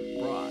more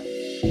broad.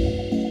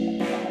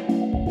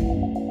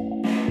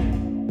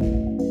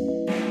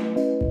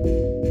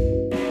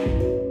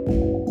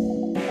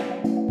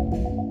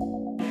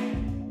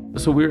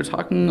 So we were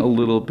talking a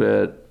little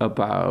bit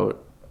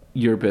about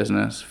your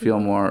business,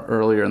 Fillmore,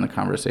 earlier in the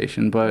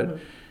conversation, but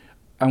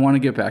I want to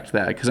get back to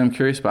that because I'm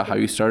curious about how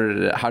you started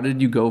it. How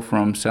did you go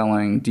from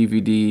selling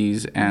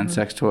DVDs and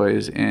sex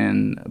toys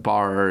in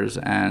bars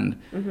and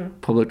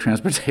public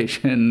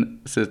transportation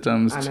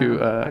systems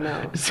to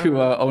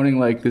owning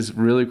like this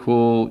really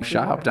cool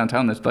shop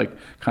downtown that's like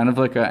kind of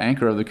like an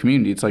anchor of the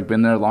community? It's like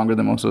been there longer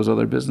than most of those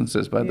other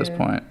businesses by this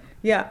point.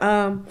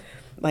 Yeah.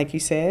 Like you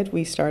said,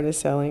 I started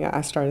selling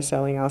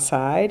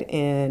outside,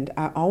 and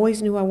I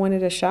always knew I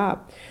wanted a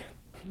shop.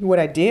 What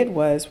I did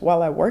was,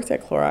 while I worked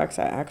at Clorox,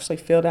 I actually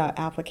filled out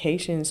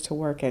applications to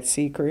work at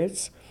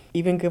Secrets,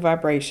 even Good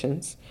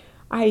Vibrations.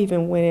 I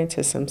even went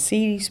into some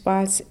seedy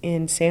spots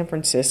in San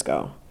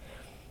Francisco.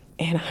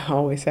 And I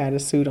always had a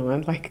suit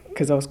on, like,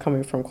 because I was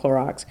coming from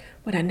Clorox.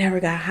 But I never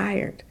got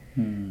hired.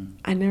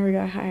 I never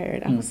got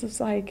hired. I was just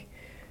like,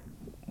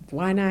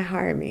 why not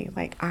hire me?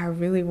 Like, I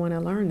really want to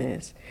learn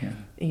this,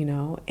 you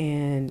know,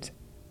 and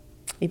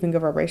even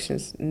Good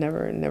Vibrations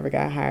never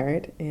got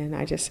hired, and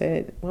I just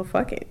said, well,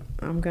 fuck it,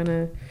 I'm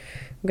gonna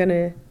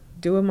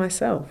do it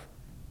myself.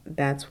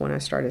 That's when I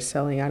started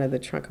selling out of the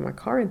trunk of my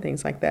car and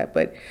things like that.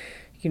 But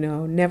you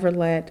know, never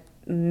let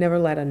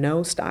a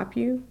no stop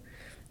you.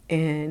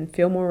 And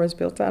Fillmore was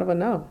built out of a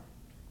no.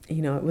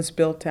 You know, it was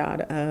built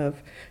out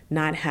of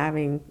not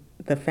having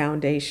the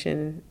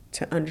foundation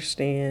to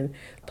understand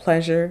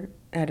pleasure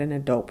at an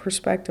adult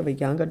perspective, a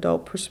young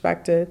adult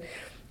perspective.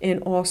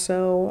 And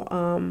also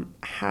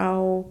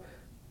how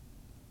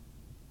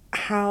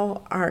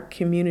our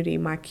community,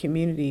 my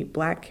community,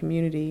 Black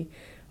community,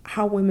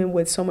 how women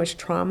with so much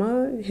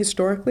trauma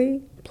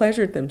historically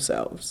pleasured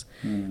themselves.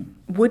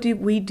 What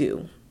did we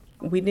do?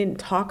 We didn't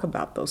talk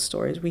about those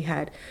stories.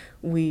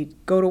 We'd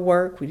go to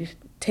work, we'd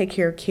take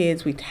care of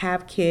kids, we'd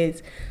have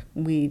kids,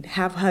 we'd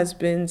have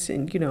husbands,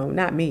 and, you know,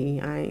 not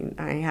me, I ain't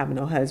have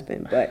no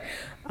husband, but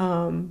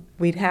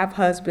we'd have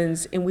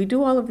husbands, and we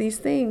do all of these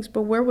things,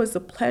 but where was the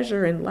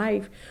pleasure in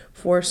life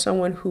for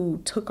someone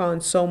who took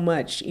on so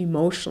much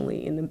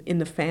emotionally in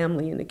the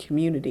family, in the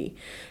community?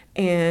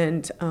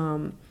 And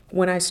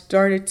when I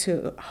started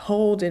to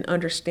hold and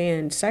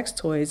understand sex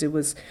toys, it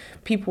was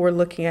people were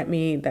looking at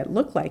me that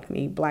looked like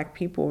me. Black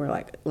people were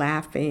like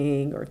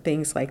laughing or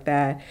things like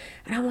that.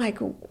 And I'm like,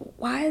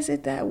 why is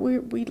it that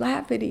we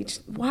laugh at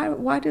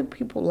why do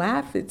people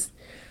laugh at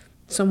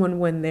someone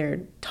when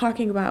they're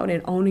talking about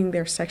and owning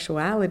their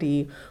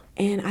sexuality?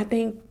 And I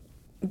think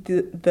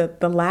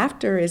the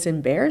laughter is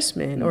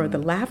embarrassment, or the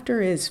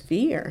laughter is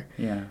fear.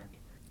 Yeah.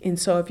 And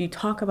so if you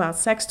talk about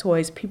sex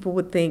toys, people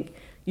would think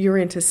you're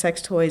into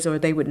sex toys, or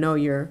they would know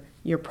your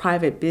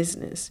private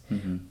business,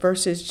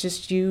 versus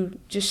just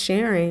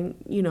sharing,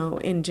 you know,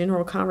 in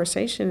general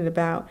conversation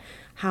about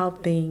how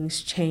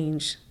things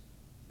change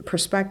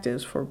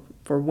perspectives for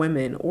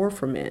women or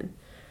for men.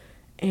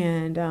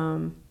 And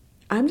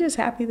I'm just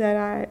happy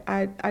that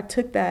I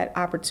took that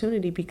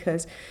opportunity,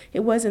 because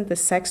it wasn't the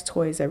sex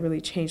toys that really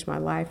changed my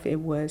life.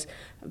 It was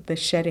the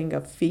shedding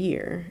of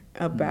fear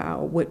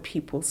about what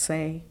people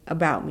say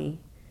about me,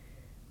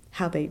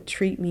 how they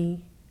treat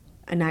me,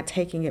 and not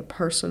taking it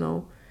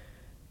personal,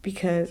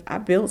 because I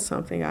built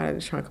something out of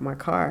the trunk of my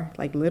car,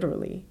 like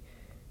literally.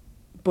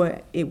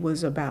 But it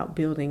was about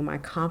building my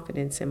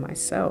confidence in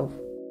myself.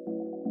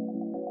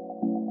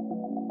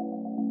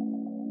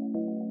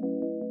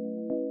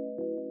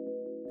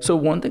 So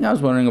one thing I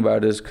was wondering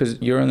about is, because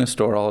you're in the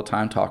store all the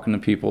time talking to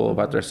people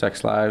about their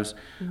sex lives,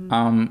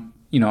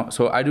 you know,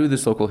 so I do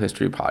this local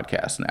history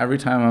podcast, and every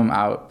time I'm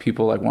out,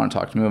 people like want to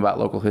talk to me about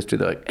local history.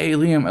 They're like, hey,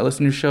 Liam, I listened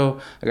to your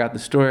show. I got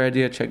this story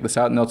idea. Check this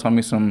out. And they'll tell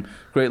me some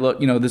great,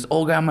 you know, this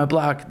old guy on my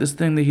block, this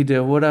thing that he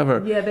did,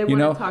 whatever. Yeah, they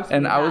want to talk to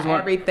me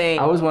about everything.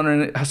 I was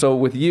wondering, so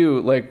with you,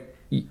 like,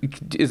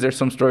 is there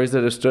some stories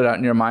that have stood out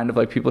in your mind of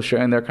like people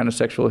sharing their kind of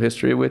sexual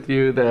history with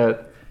you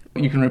that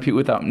you can repeat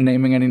without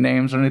naming any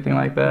names or anything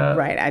like that?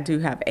 Right. I do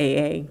have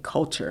AA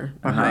culture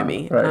behind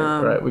me.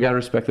 Right. We got to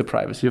respect the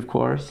privacy, of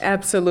course.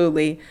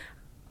 Absolutely.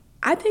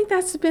 I think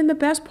that's been the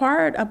best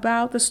part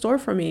about the store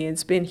for me.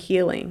 It's been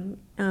healing.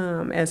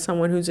 As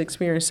someone who's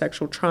experienced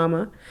sexual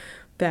trauma,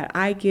 that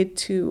I get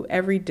to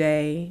every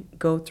day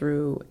go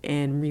through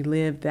and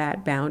relive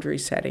that boundary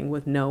setting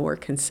with no or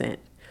consent.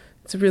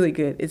 It's really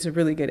good. It's a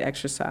really good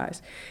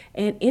exercise.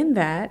 And in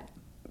that,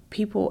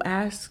 people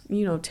ask,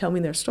 you know, tell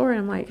me their story.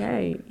 I'm like,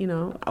 hey, you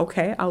know,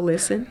 okay, I'll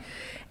listen.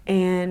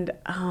 And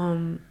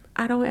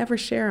I don't ever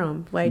share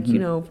them, like, you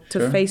know,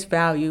 to face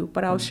value,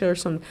 but I'll share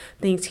some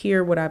things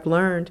here, what I've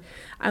learned.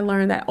 I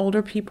learned that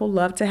older people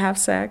love to have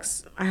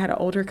sex. I had an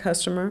older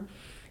customer.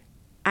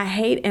 I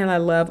hate and I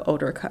love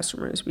older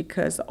customers,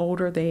 because the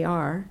older they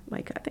are,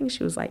 like, I think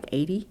she was like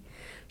 80.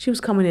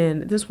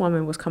 This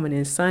woman was coming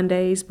in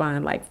Sundays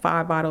buying like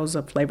 5 bottles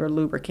of flavored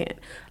lubricant.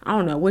 I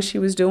don't know what she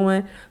was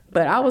doing,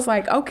 but I was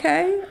like,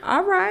 okay,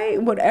 all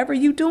right, whatever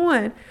you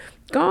doing,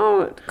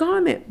 go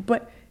on it.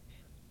 But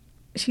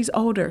she's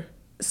older.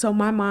 So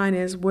my mind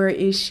is, where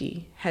is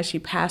she? Has she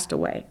passed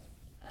away?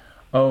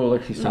 Oh,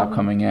 like she stopped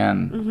coming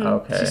in. Mm-hmm.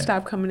 Okay. She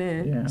stopped coming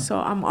in. Yeah. So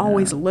I'm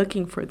always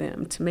looking for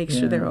them to make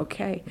sure they're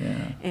okay.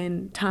 Yeah.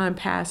 And time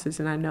passes,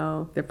 and I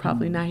know they're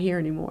probably not here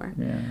anymore.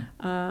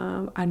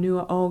 Yeah. I knew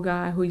an old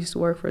guy who used to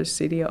work for the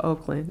city of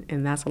Oakland,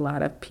 and that's a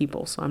lot of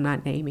people, so I'm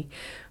not naming.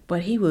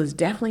 But he was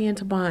definitely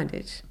into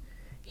bondage.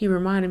 He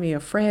reminded me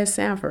of Fred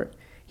Sanford.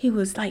 He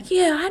was like,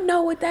 yeah, I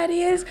know what that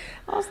is.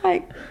 I was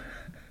like...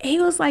 He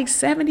was like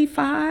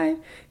 75.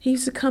 He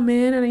used to come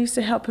in and I used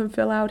to help him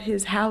fill out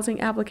his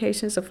housing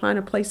applications to find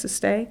a place to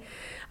stay.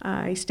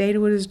 He stayed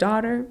with his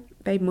daughter.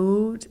 They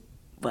moved.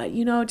 But,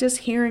 you know, just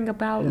hearing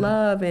about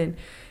love and,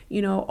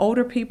 you know,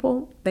 older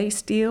people, they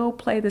still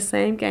play the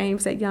same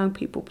games that young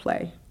people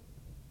play.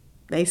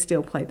 They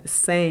still play the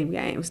same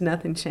games.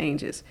 Nothing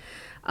changes.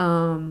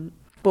 But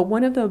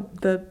one of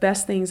the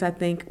best things I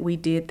think we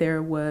did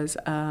there was...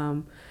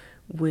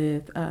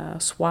 with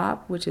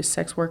SWAP, which is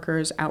Sex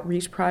Workers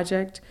Outreach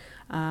Project.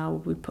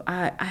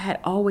 I had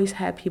always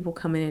had people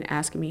come in and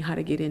asking me how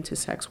to get into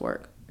sex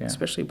work,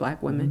 especially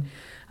Black women.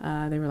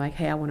 They were like,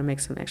 hey, I want to make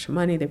some extra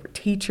money. They were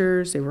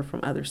teachers. They were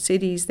from other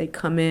cities. They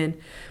come in.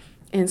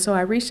 And so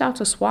I reached out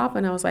to SWAP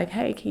and I was like,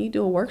 hey, can you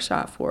do a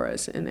workshop for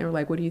us? And they were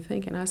like, what do you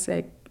think? And I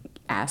said,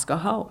 ask a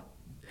hoe.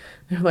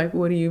 They're like,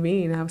 what do you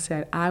mean? I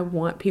said, I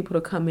want people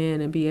to come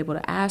in and be able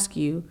to ask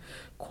you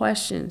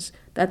questions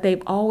that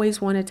they've always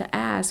wanted to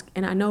ask.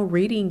 And I know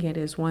reading it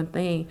is one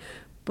thing,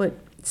 but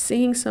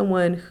seeing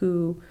someone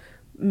who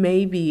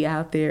may be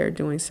out there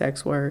doing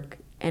sex work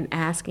and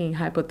asking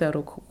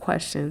hypothetical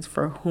questions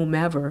for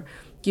whomever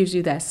gives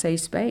you that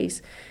safe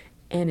space.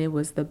 And it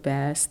was the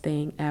best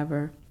thing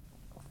ever.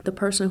 The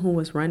person who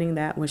was running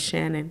that was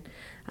Shannon.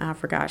 I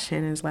forgot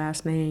Shannon's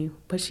last name,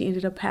 but she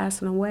ended up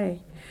passing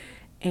away.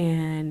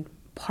 And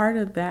part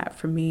of that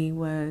for me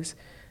was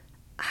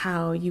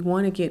how you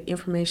want to get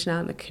information out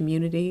in the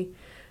community.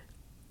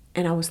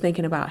 And I was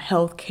thinking about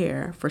health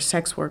care for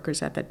sex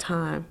workers at the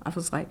time. I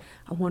was like,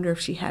 I wonder if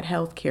she had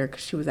health care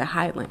because she was at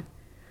Highland.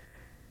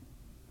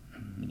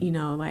 You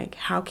know, like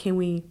how can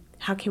we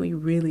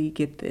really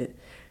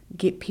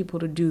get people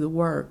to do the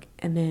work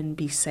and then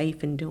be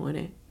safe in doing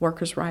it?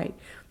 Workers' right.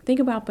 Think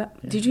about,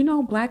 did you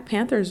know Black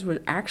Panthers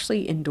were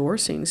actually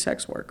endorsing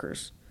sex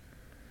workers?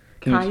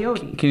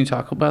 Coyote. Can you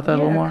talk about that a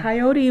little more?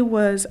 Coyote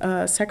was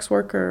a sex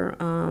worker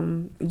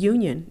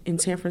union in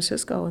San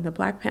Francisco, and the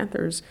Black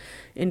Panthers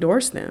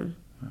endorsed them.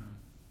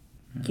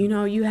 You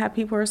know, you have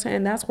people who are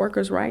saying that's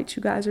workers' rights.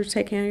 You guys are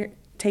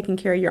taking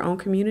care of your own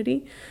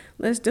community.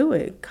 Let's do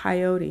it.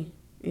 Coyote.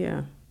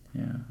 Yeah.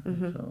 Yeah,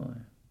 absolutely.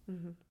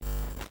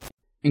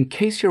 In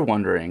case you're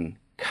wondering,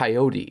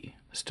 Coyote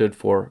stood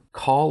for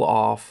Call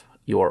Off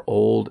Your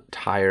Old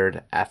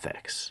Tired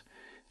Ethics.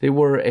 They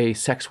were a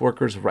sex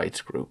workers' rights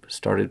group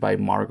started by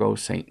Margot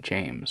St.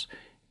 James,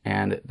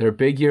 and their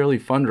big yearly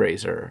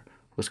fundraiser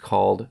was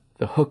called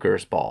the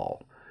Hookers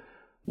Ball.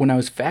 When I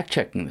was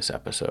fact-checking this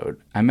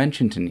episode, I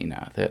mentioned to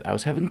Nina that I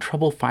was having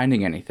trouble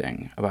finding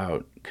anything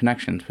about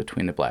connections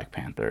between the Black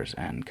Panthers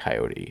and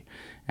Coyote,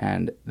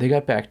 and they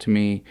got back to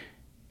me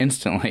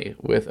instantly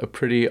with a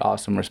pretty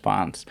awesome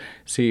response.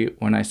 See,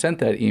 when I sent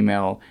that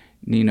email,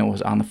 Nina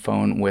was on the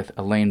phone with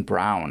Elaine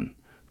Brown,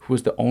 who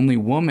was the only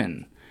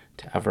woman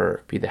to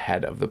ever be the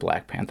head of the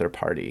Black Panther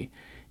Party.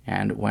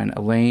 And when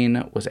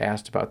Elaine was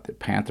asked about the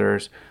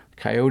Panthers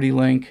Coyote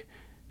link,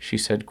 she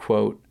said,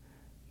 quote,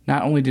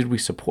 not only did we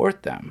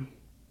support them,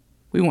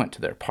 we went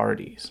to their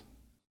parties.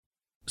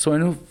 So I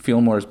know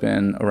Fillmore's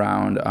been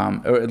around,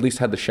 or at least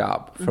had the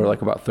shop for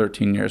like about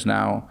 13 years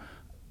now.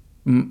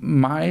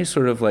 My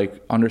sort of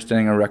like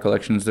understanding or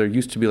recollection is there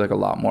used to be like a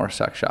lot more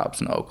sex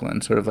shops in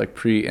Oakland, sort of like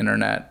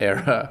pre-internet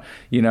era.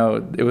 You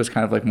know, it was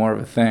kind of like more of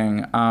a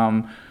thing.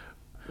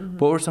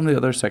 What were some of the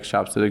other sex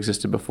shops that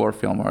existed before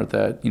Fillmore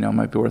that, you know,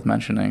 might be worth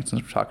mentioning since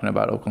we're talking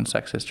about Oakland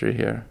sex history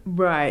here?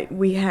 Right.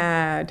 We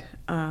had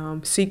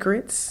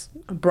Secrets,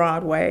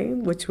 Broadway,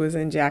 which was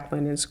in Jack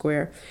London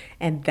Square.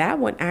 And that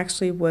one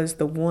actually was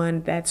the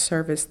one that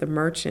serviced the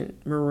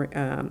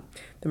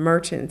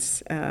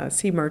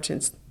sea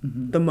merchants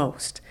the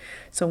most.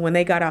 So when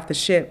they got off the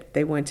ship,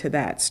 they went to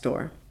that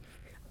store.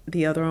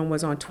 The other one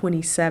was on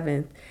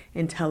 27th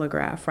and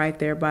Telegraph, right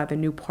there by the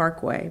new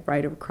Parkway,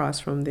 right across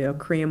from the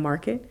Korean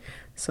Market.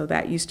 So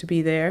that used to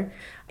be there.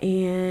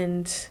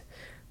 And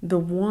the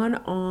one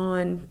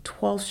on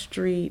 12th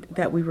Street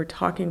that we were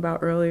talking about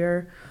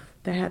earlier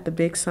that had the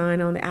big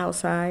sign on the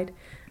outside,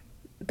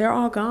 they're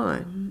all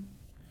gone.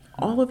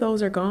 All of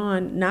those are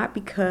gone, not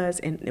because,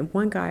 and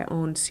one guy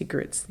owned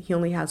Secrets. He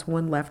only has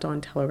one left on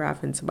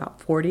Telegraph, and it's about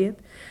 40th.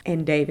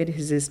 And David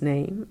is his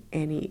name,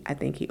 and I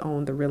think he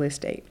owned the real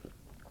estate.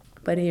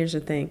 But here's the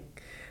thing.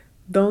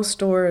 Those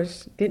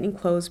stores didn't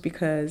close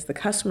because the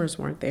customers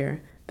weren't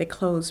there. They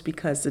closed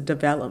because the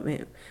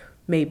development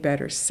made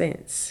better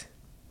sense.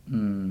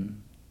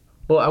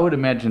 Well, I would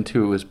imagine,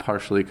 too, it was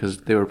partially because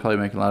they were probably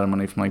making a lot of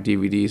money from like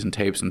DVDs and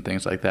tapes and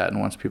things like that.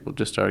 And once people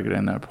just started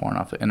getting their porn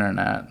off the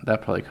internet,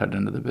 that probably cut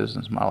into the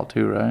business model,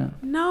 too, right?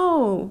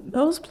 No,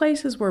 those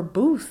places were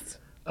booths.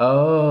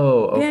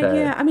 Oh, Yeah, okay.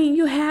 yeah. I mean,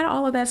 you had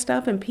all of that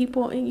stuff, and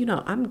people, and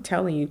I'm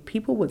telling you,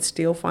 people would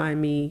still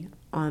find me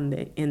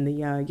in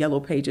the yellow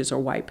pages or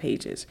white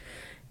pages.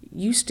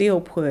 You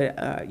still put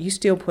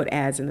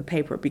ads in the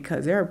paper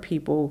because there are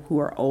people who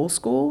are old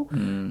school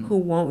who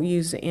won't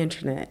use the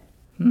internet.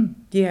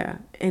 Yeah,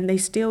 and they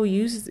still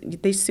use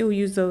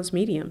those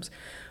mediums.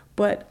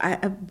 But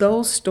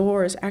those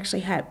stores actually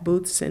had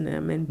booths in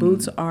them, and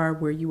booths are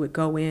where you would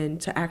go in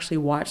to actually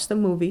watch the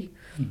movie,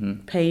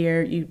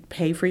 you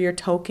pay for your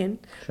token,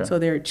 Sure. so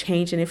they're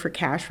changing it for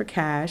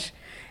cash,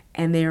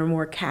 and they are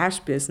more cash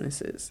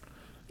businesses.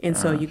 And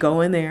so you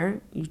go in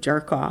there, you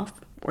jerk off,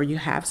 or you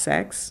have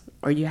sex,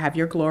 or you have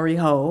your glory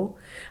hole.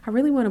 I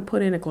really want to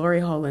put in a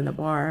glory hole in the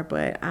bar,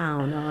 but I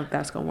don't know if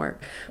that's gonna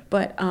work.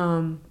 But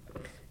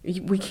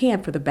we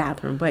can for the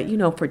bathroom, but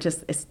for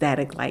just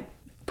aesthetic, like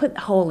put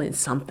the hole in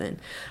something.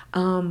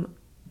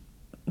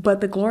 But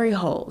the glory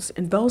holes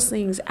and those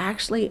things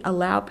actually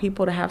allow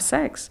people to have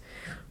sex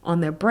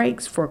on their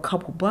breaks for a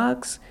couple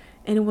bucks,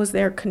 and it was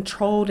their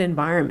controlled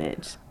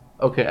environment.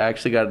 Okay, I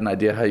actually got an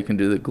idea how you can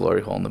do the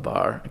glory hole in the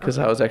bar because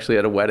I was actually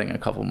at a wedding a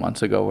couple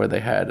months ago where they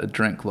had a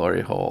drink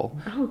glory hole.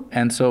 Oh.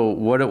 And so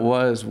what it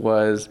was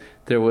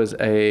there was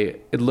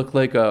it looked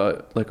like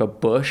a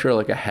bush or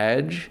like a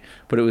hedge,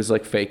 but it was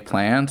like fake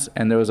plants,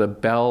 and there was a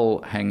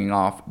bell hanging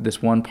off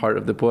this one part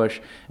of the bush,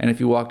 and if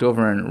you walked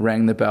over and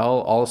rang the bell,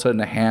 all of a sudden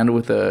a hand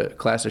with a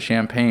glass of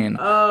champagne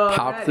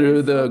popped that through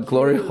is the so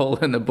glory cute. hole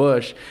in the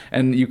bush,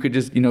 and you could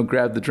just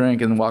grab the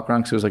drink and walk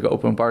around because it was like an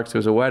open bar because it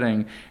was a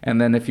wedding.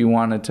 And then if you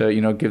wanted to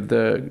give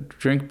the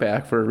drink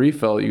back for a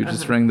refill, you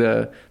just ring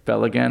the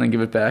bell again and give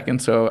it back. And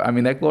so I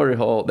mean that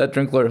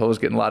drink glory hole was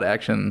getting a lot of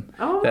action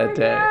that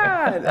day.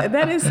 God,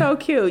 that is so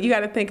cute. You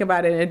got to think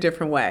about it in a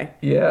different way.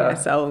 Yeah.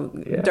 So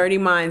Yeah. dirty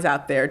minds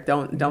out there,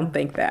 don't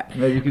think that.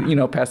 Maybe you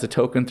could pass a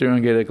token through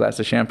and get a glass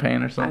of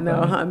champagne or I something.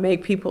 know, huh?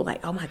 Make people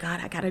like, oh my God,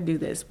 I got to do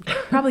this.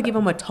 Probably give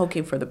them a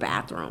token for the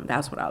bathroom.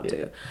 That's what I'll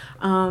do.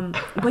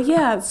 But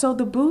yeah, so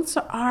the booths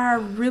are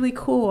really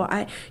cool.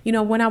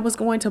 When I was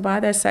going to buy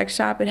that sex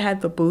shop, it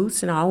had the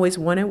booths, and I always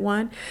wanted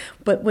one.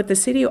 But what the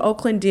city of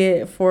Oakland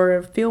did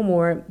for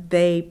Fillmore,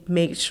 they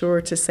made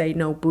sure to say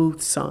no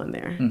booths on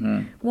there.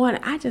 One,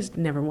 I just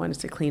never wanted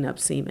to clean up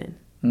semen.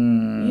 You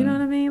know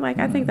what I mean? Like,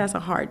 I think that's a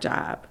hard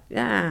job.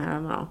 Yeah, I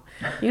don't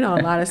know.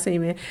 A lot of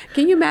semen.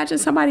 Can you imagine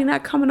somebody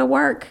not coming to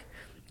work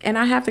and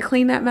I have to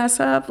clean that mess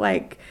up?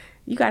 Like,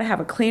 you got to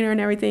have a cleaner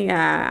and everything.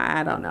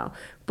 I don't know.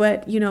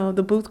 But,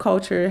 the booth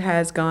culture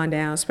has gone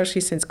down,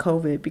 especially since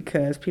COVID,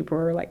 because people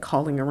are like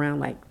calling around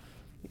like,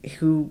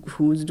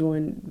 who's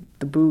doing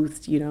the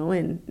booths,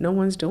 and no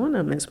one's doing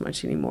them as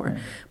much anymore.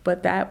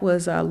 But that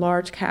was a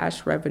large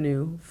cash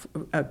revenue,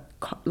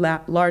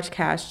 large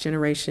cash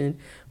generation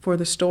for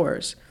the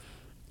stores.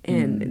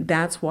 And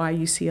that's why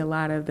you see a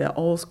lot of the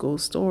old school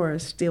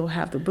stores still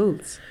have the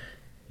booths.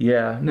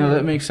 Yeah, no,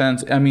 that makes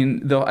sense. I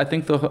mean, though, I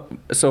think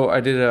so I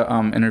did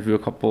a interview a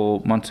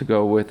couple months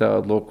ago with a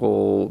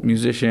local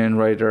musician,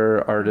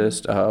 writer,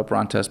 artist,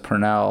 Brontes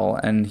Purnell,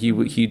 and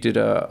he did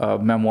a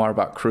memoir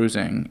about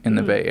cruising in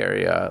the Bay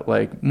Area,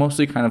 like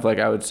mostly kind of like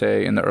I would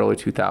say in the early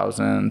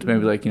 2000s,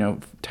 maybe like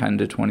 10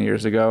 to 20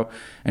 years ago.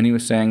 And he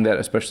was saying that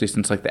especially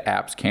since like the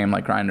apps came,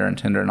 like Grindr and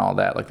Tinder and all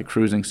that, like the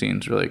cruising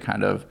scene's really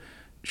kind of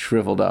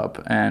shriveled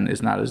up and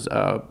is not as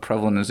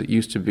prevalent as it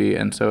used to be,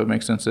 and so it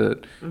makes sense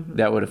that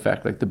that would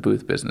affect like the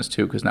booth business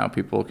too, because now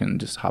people can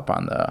just hop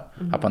on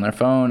their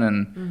phone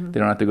and they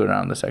don't have to go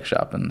down to the sex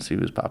shop and see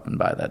who's popping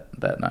by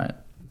that night.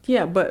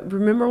 Yeah, but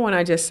remember when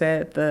I just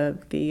said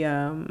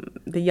the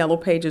yellow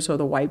pages or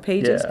the white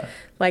pages? Yeah.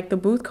 Like the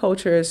booth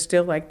culture is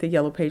still like the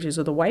yellow pages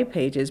or the white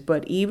pages,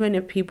 but even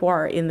if people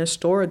are in the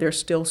store, they're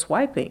still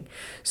swiping.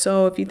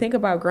 So if you think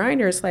about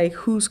Grindr, it's like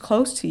who's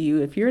close to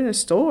you. If you're in the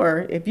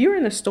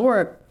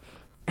store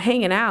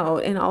hanging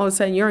out and all of a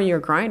sudden you're in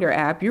your Grindr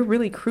app, you're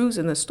really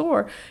cruising the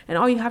store, and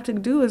all you have to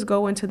do is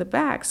go into the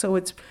back. So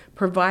it's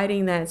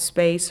providing that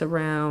space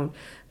around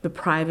the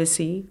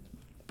privacy.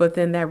 But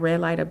then that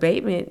red light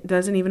abatement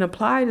doesn't even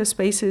apply to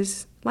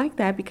spaces like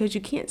that because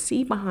you can't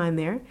see behind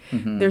there.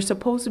 They're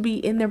supposed to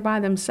be in there by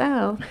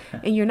themselves,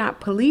 and you're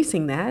not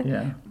policing that.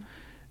 Yeah.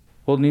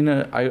 Well,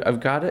 Nina, I've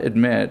got to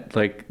admit,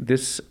 like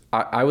this,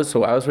 I was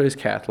raised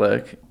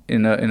Catholic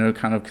in a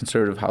kind of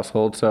conservative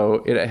household, so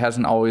it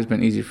hasn't always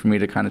been easy for me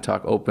to kind of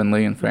talk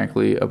openly and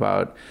frankly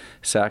about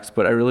sex.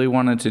 But I really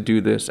wanted to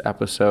do this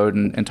episode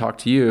and talk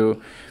to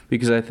you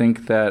because I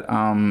think that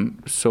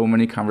so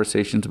many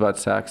conversations about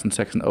sex and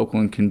sex in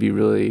Oakland can be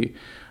really,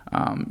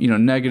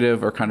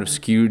 negative or kind of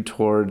skewed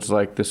towards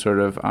like the sort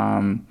of,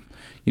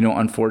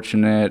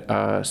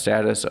 unfortunate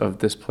status of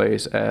this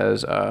place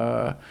as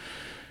a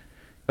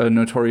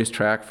notorious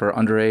track for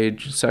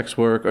underage sex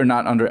work, or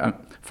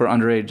for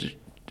underage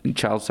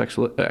child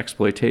sexual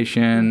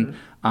exploitation,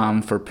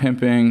 for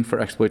pimping, for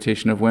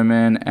exploitation of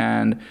women.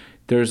 And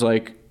there's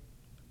like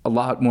a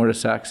lot more to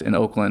sex in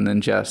Oakland than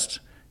just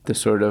the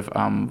sort of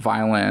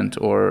violent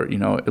or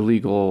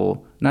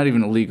illegal, not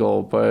even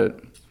illegal,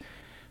 but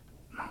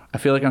I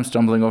feel like I'm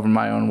stumbling over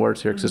my own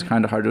words here because it's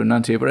kind of hard to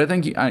enunciate, but I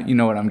think you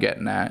know what I'm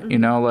getting at. You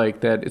know,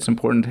 like that it's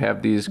important to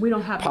have these We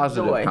don't have the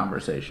positive joy.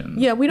 conversations.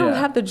 Yeah, we don't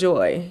have the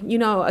joy. You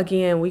know,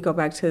 again, we go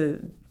back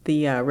to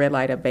the red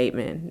light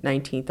abatement,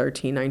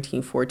 1913,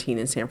 1914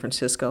 in San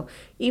Francisco.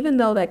 Even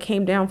though that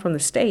came down from the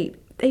state,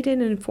 they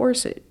didn't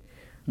enforce it.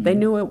 They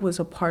knew it was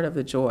a part of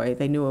the joy.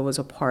 They knew it was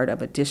a part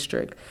of a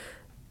district.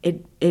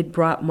 It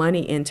brought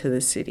money into the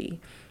city.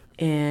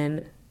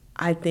 And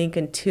I think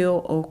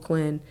until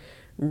Oakland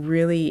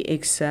really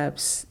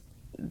accepts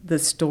the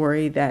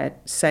story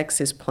that sex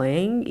is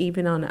playing,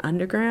 even on the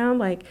underground,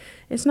 like,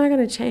 it's not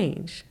going to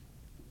change.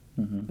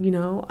 You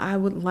know, I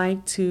would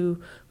like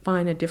to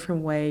find a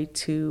different way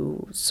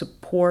to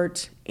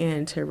support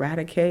and to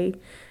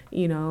eradicate,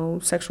 you know,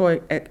 sexual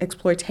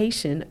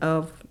exploitation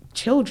of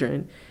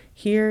children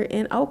here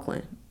in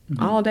Oakland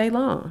all day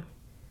long.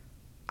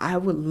 I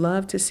would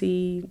love to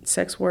see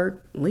sex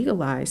work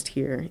legalized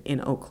here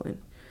in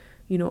Oakland,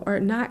 you know,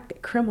 or not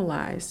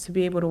criminalized, to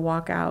be able to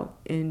walk out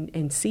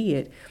and see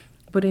it,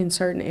 but in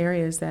certain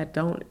areas that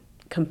don't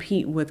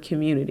compete with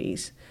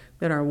communities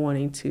that are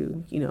wanting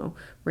to, you know,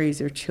 raise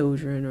their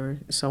children or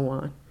so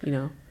on, you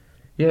know.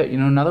 Yeah, you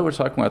know, now that we're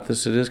talking about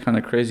this, it is kind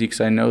of crazy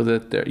because I know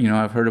that, there, you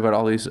know, I've heard about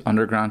all these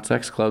underground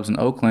sex clubs in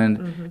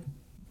Oakland.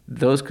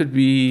 Those could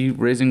be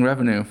raising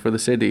revenue for the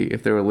city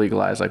if they were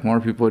legalized. Like, more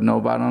people would know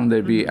about them.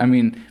 They'd be, I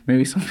mean,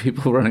 maybe some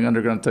people running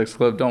underground sex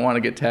club don't want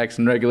to get taxed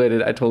and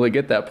regulated. I totally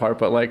get that part.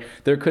 But, like,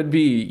 there could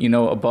be, you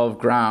know, above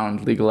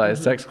ground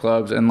legalized sex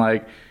clubs. And,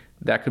 like,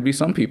 that could be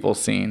some people's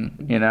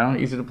scene, you know,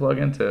 easy to plug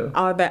into.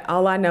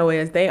 All I know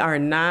is they are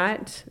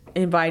not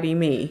inviting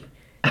me.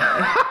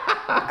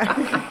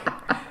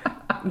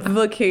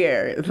 Look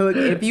here. Look,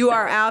 if you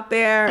are out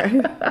there,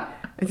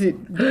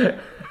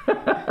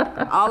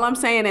 all I'm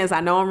saying is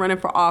I know I'm running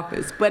for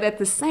office, but at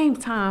the same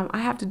time, I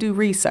have to do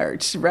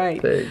research,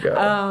 right? There you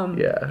go.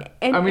 Yeah.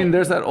 And, I mean,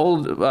 there's that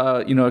old,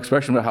 you know,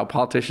 expression about how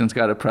politicians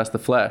got to press the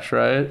flesh,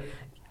 right?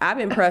 I've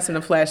been pressing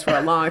the flesh for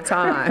a long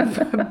time,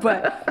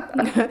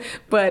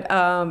 but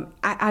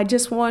I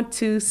just want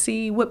to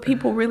see what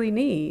people really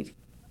need.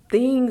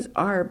 Things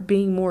are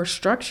being more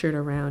structured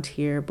around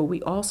here, but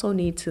we also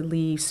need to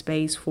leave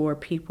space for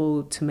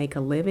people to make a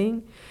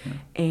living.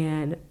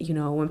 And, you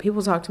know, when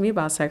people talk to me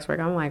about sex work,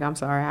 I'm like, I'm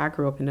sorry, I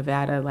grew up in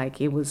Nevada. Like,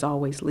 it was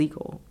always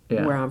legal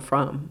where I'm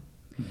from.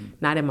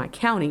 Not in my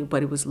county,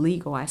 but it was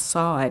legal. I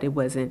saw it. It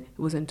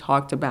wasn't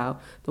talked about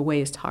the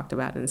way it's talked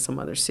about in some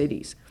other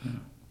cities.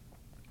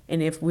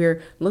 And if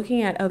we're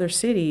looking at other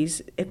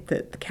cities, if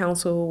the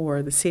council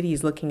or the city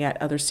is looking at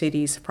other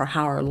cities for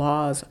how our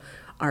laws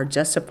are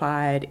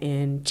justified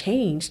and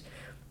changed,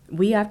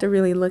 we have to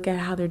really look at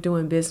how they're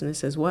doing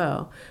business as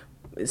well.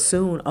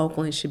 Soon,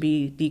 Oakland should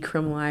be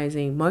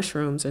decriminalizing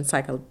mushrooms and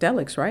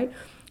psychedelics, right?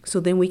 So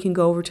then we can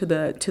go over to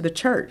the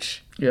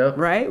church. Yep.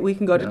 Right? We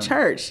can go to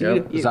church.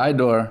 Yep.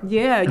 Zydor.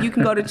 Yeah, you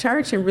can go to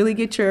church and really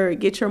get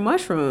your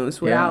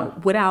mushrooms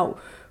without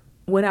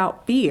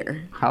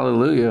fear.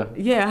 Hallelujah.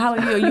 Yeah,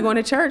 hallelujah. You going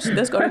to church?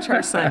 Let's go to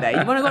church Sunday.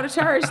 You want to go to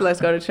church? Let's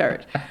go to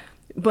church.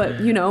 But,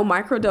 you know,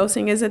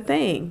 microdosing is a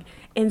thing.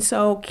 And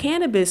so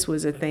cannabis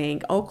was a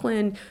thing.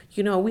 Oakland,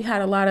 you know, we had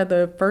a lot of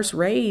the first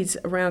raids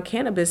around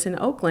cannabis in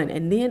Oakland,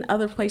 and then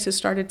other places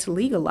started to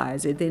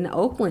legalize it. Then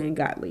Oakland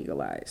got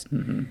legalized.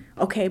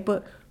 Okay,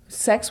 but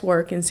sex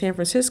work in San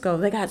Francisco,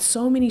 they got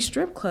so many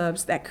strip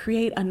clubs that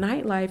create a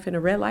nightlife in a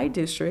red light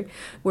district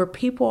where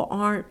people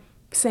aren't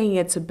saying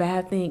it's a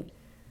bad thing.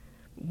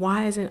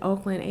 Why isn't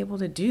Oakland able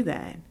to do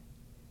that?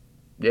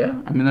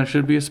 Yeah, I mean, there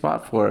should be a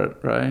spot for it,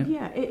 right?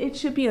 Yeah, it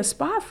should be a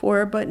spot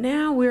for it, but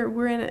now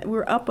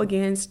we're up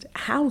against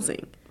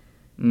housing.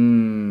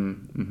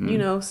 You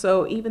know,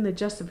 so even the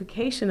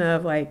justification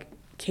of, like,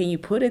 can you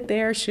put it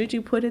there? Should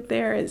you put it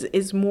there?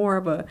 Is more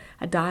of a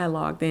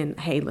dialogue than,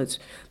 hey, let's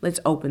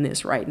open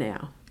this right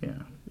now.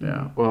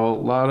 Yeah. Well,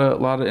 a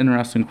lot of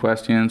interesting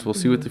questions. We'll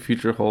see what the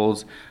future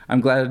holds.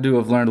 I'm glad to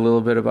have learned a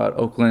little bit about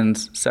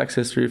Oakland's sex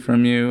history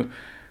from you.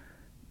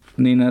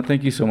 Nina,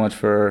 thank you so much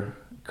for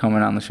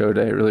coming on the show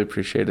today. I really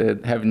appreciate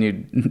it. Having you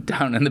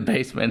down in the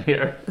basement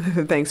here.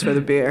 Thanks for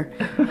the beer.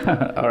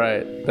 All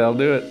right. That'll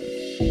do it.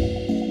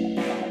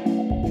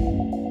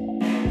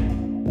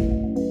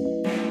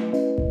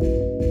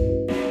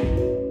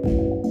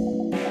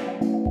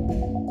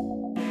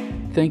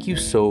 Thank you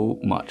so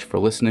much for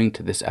listening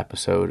to this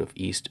episode of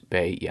East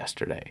Bay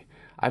Yesterday.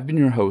 I've been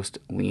your host,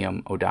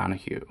 Liam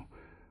O'Donoghue.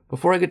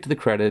 Before I get to the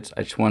credits,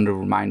 I just wanted to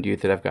remind you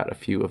that I've got a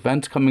few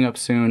events coming up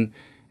soon,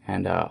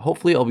 and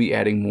hopefully I'll be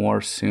adding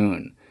more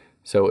soon.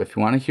 So if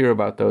you want to hear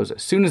about those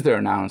as soon as they're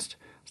announced,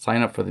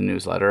 sign up for the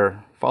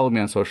newsletter, follow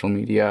me on social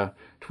media,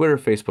 Twitter,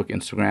 Facebook,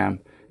 Instagram.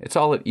 It's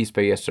all at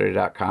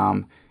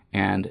eastbayyesterday.com.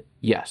 And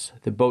yes,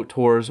 the boat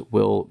tours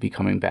will be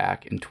coming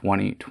back in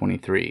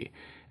 2023.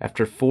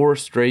 After 4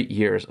 straight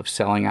years of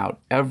selling out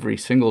every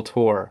single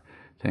tour,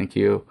 thank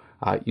you.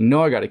 You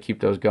know I got to keep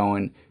those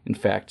going. In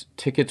fact,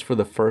 tickets for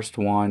the first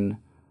one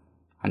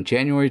on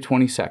January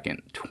 22nd,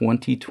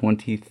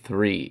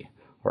 2023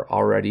 are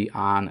already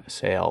on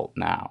sale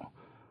now.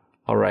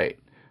 All right.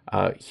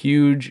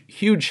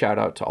 Huge shout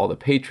out to all the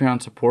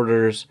Patreon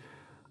supporters.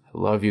 I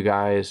love you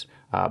guys.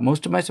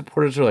 Most of my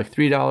supporters are like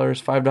 $3,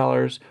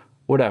 $5,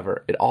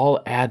 whatever. It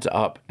all adds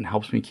up and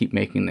helps me keep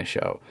making this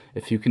show.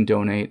 If you can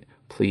donate,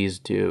 please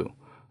do.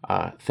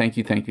 Thank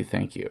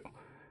you.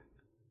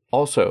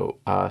 Also,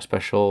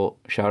 special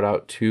shout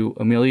out to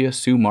Amelia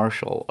Sue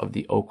Marshall of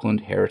the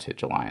Oakland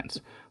Heritage Alliance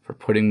for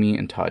putting me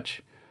in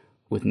touch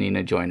with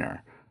Nina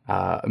Joyner.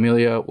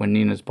 Amelia, when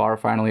Nina's bar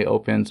finally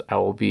opens, I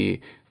will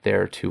be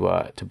there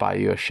to buy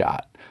you a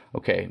shot.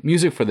 Okay,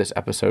 music for this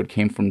episode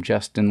came from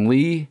Justin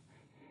Lee.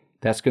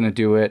 That's going to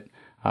do it.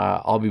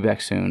 I'll be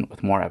back soon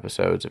with more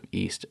episodes of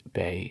East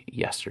Bay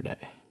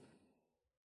Yesterday.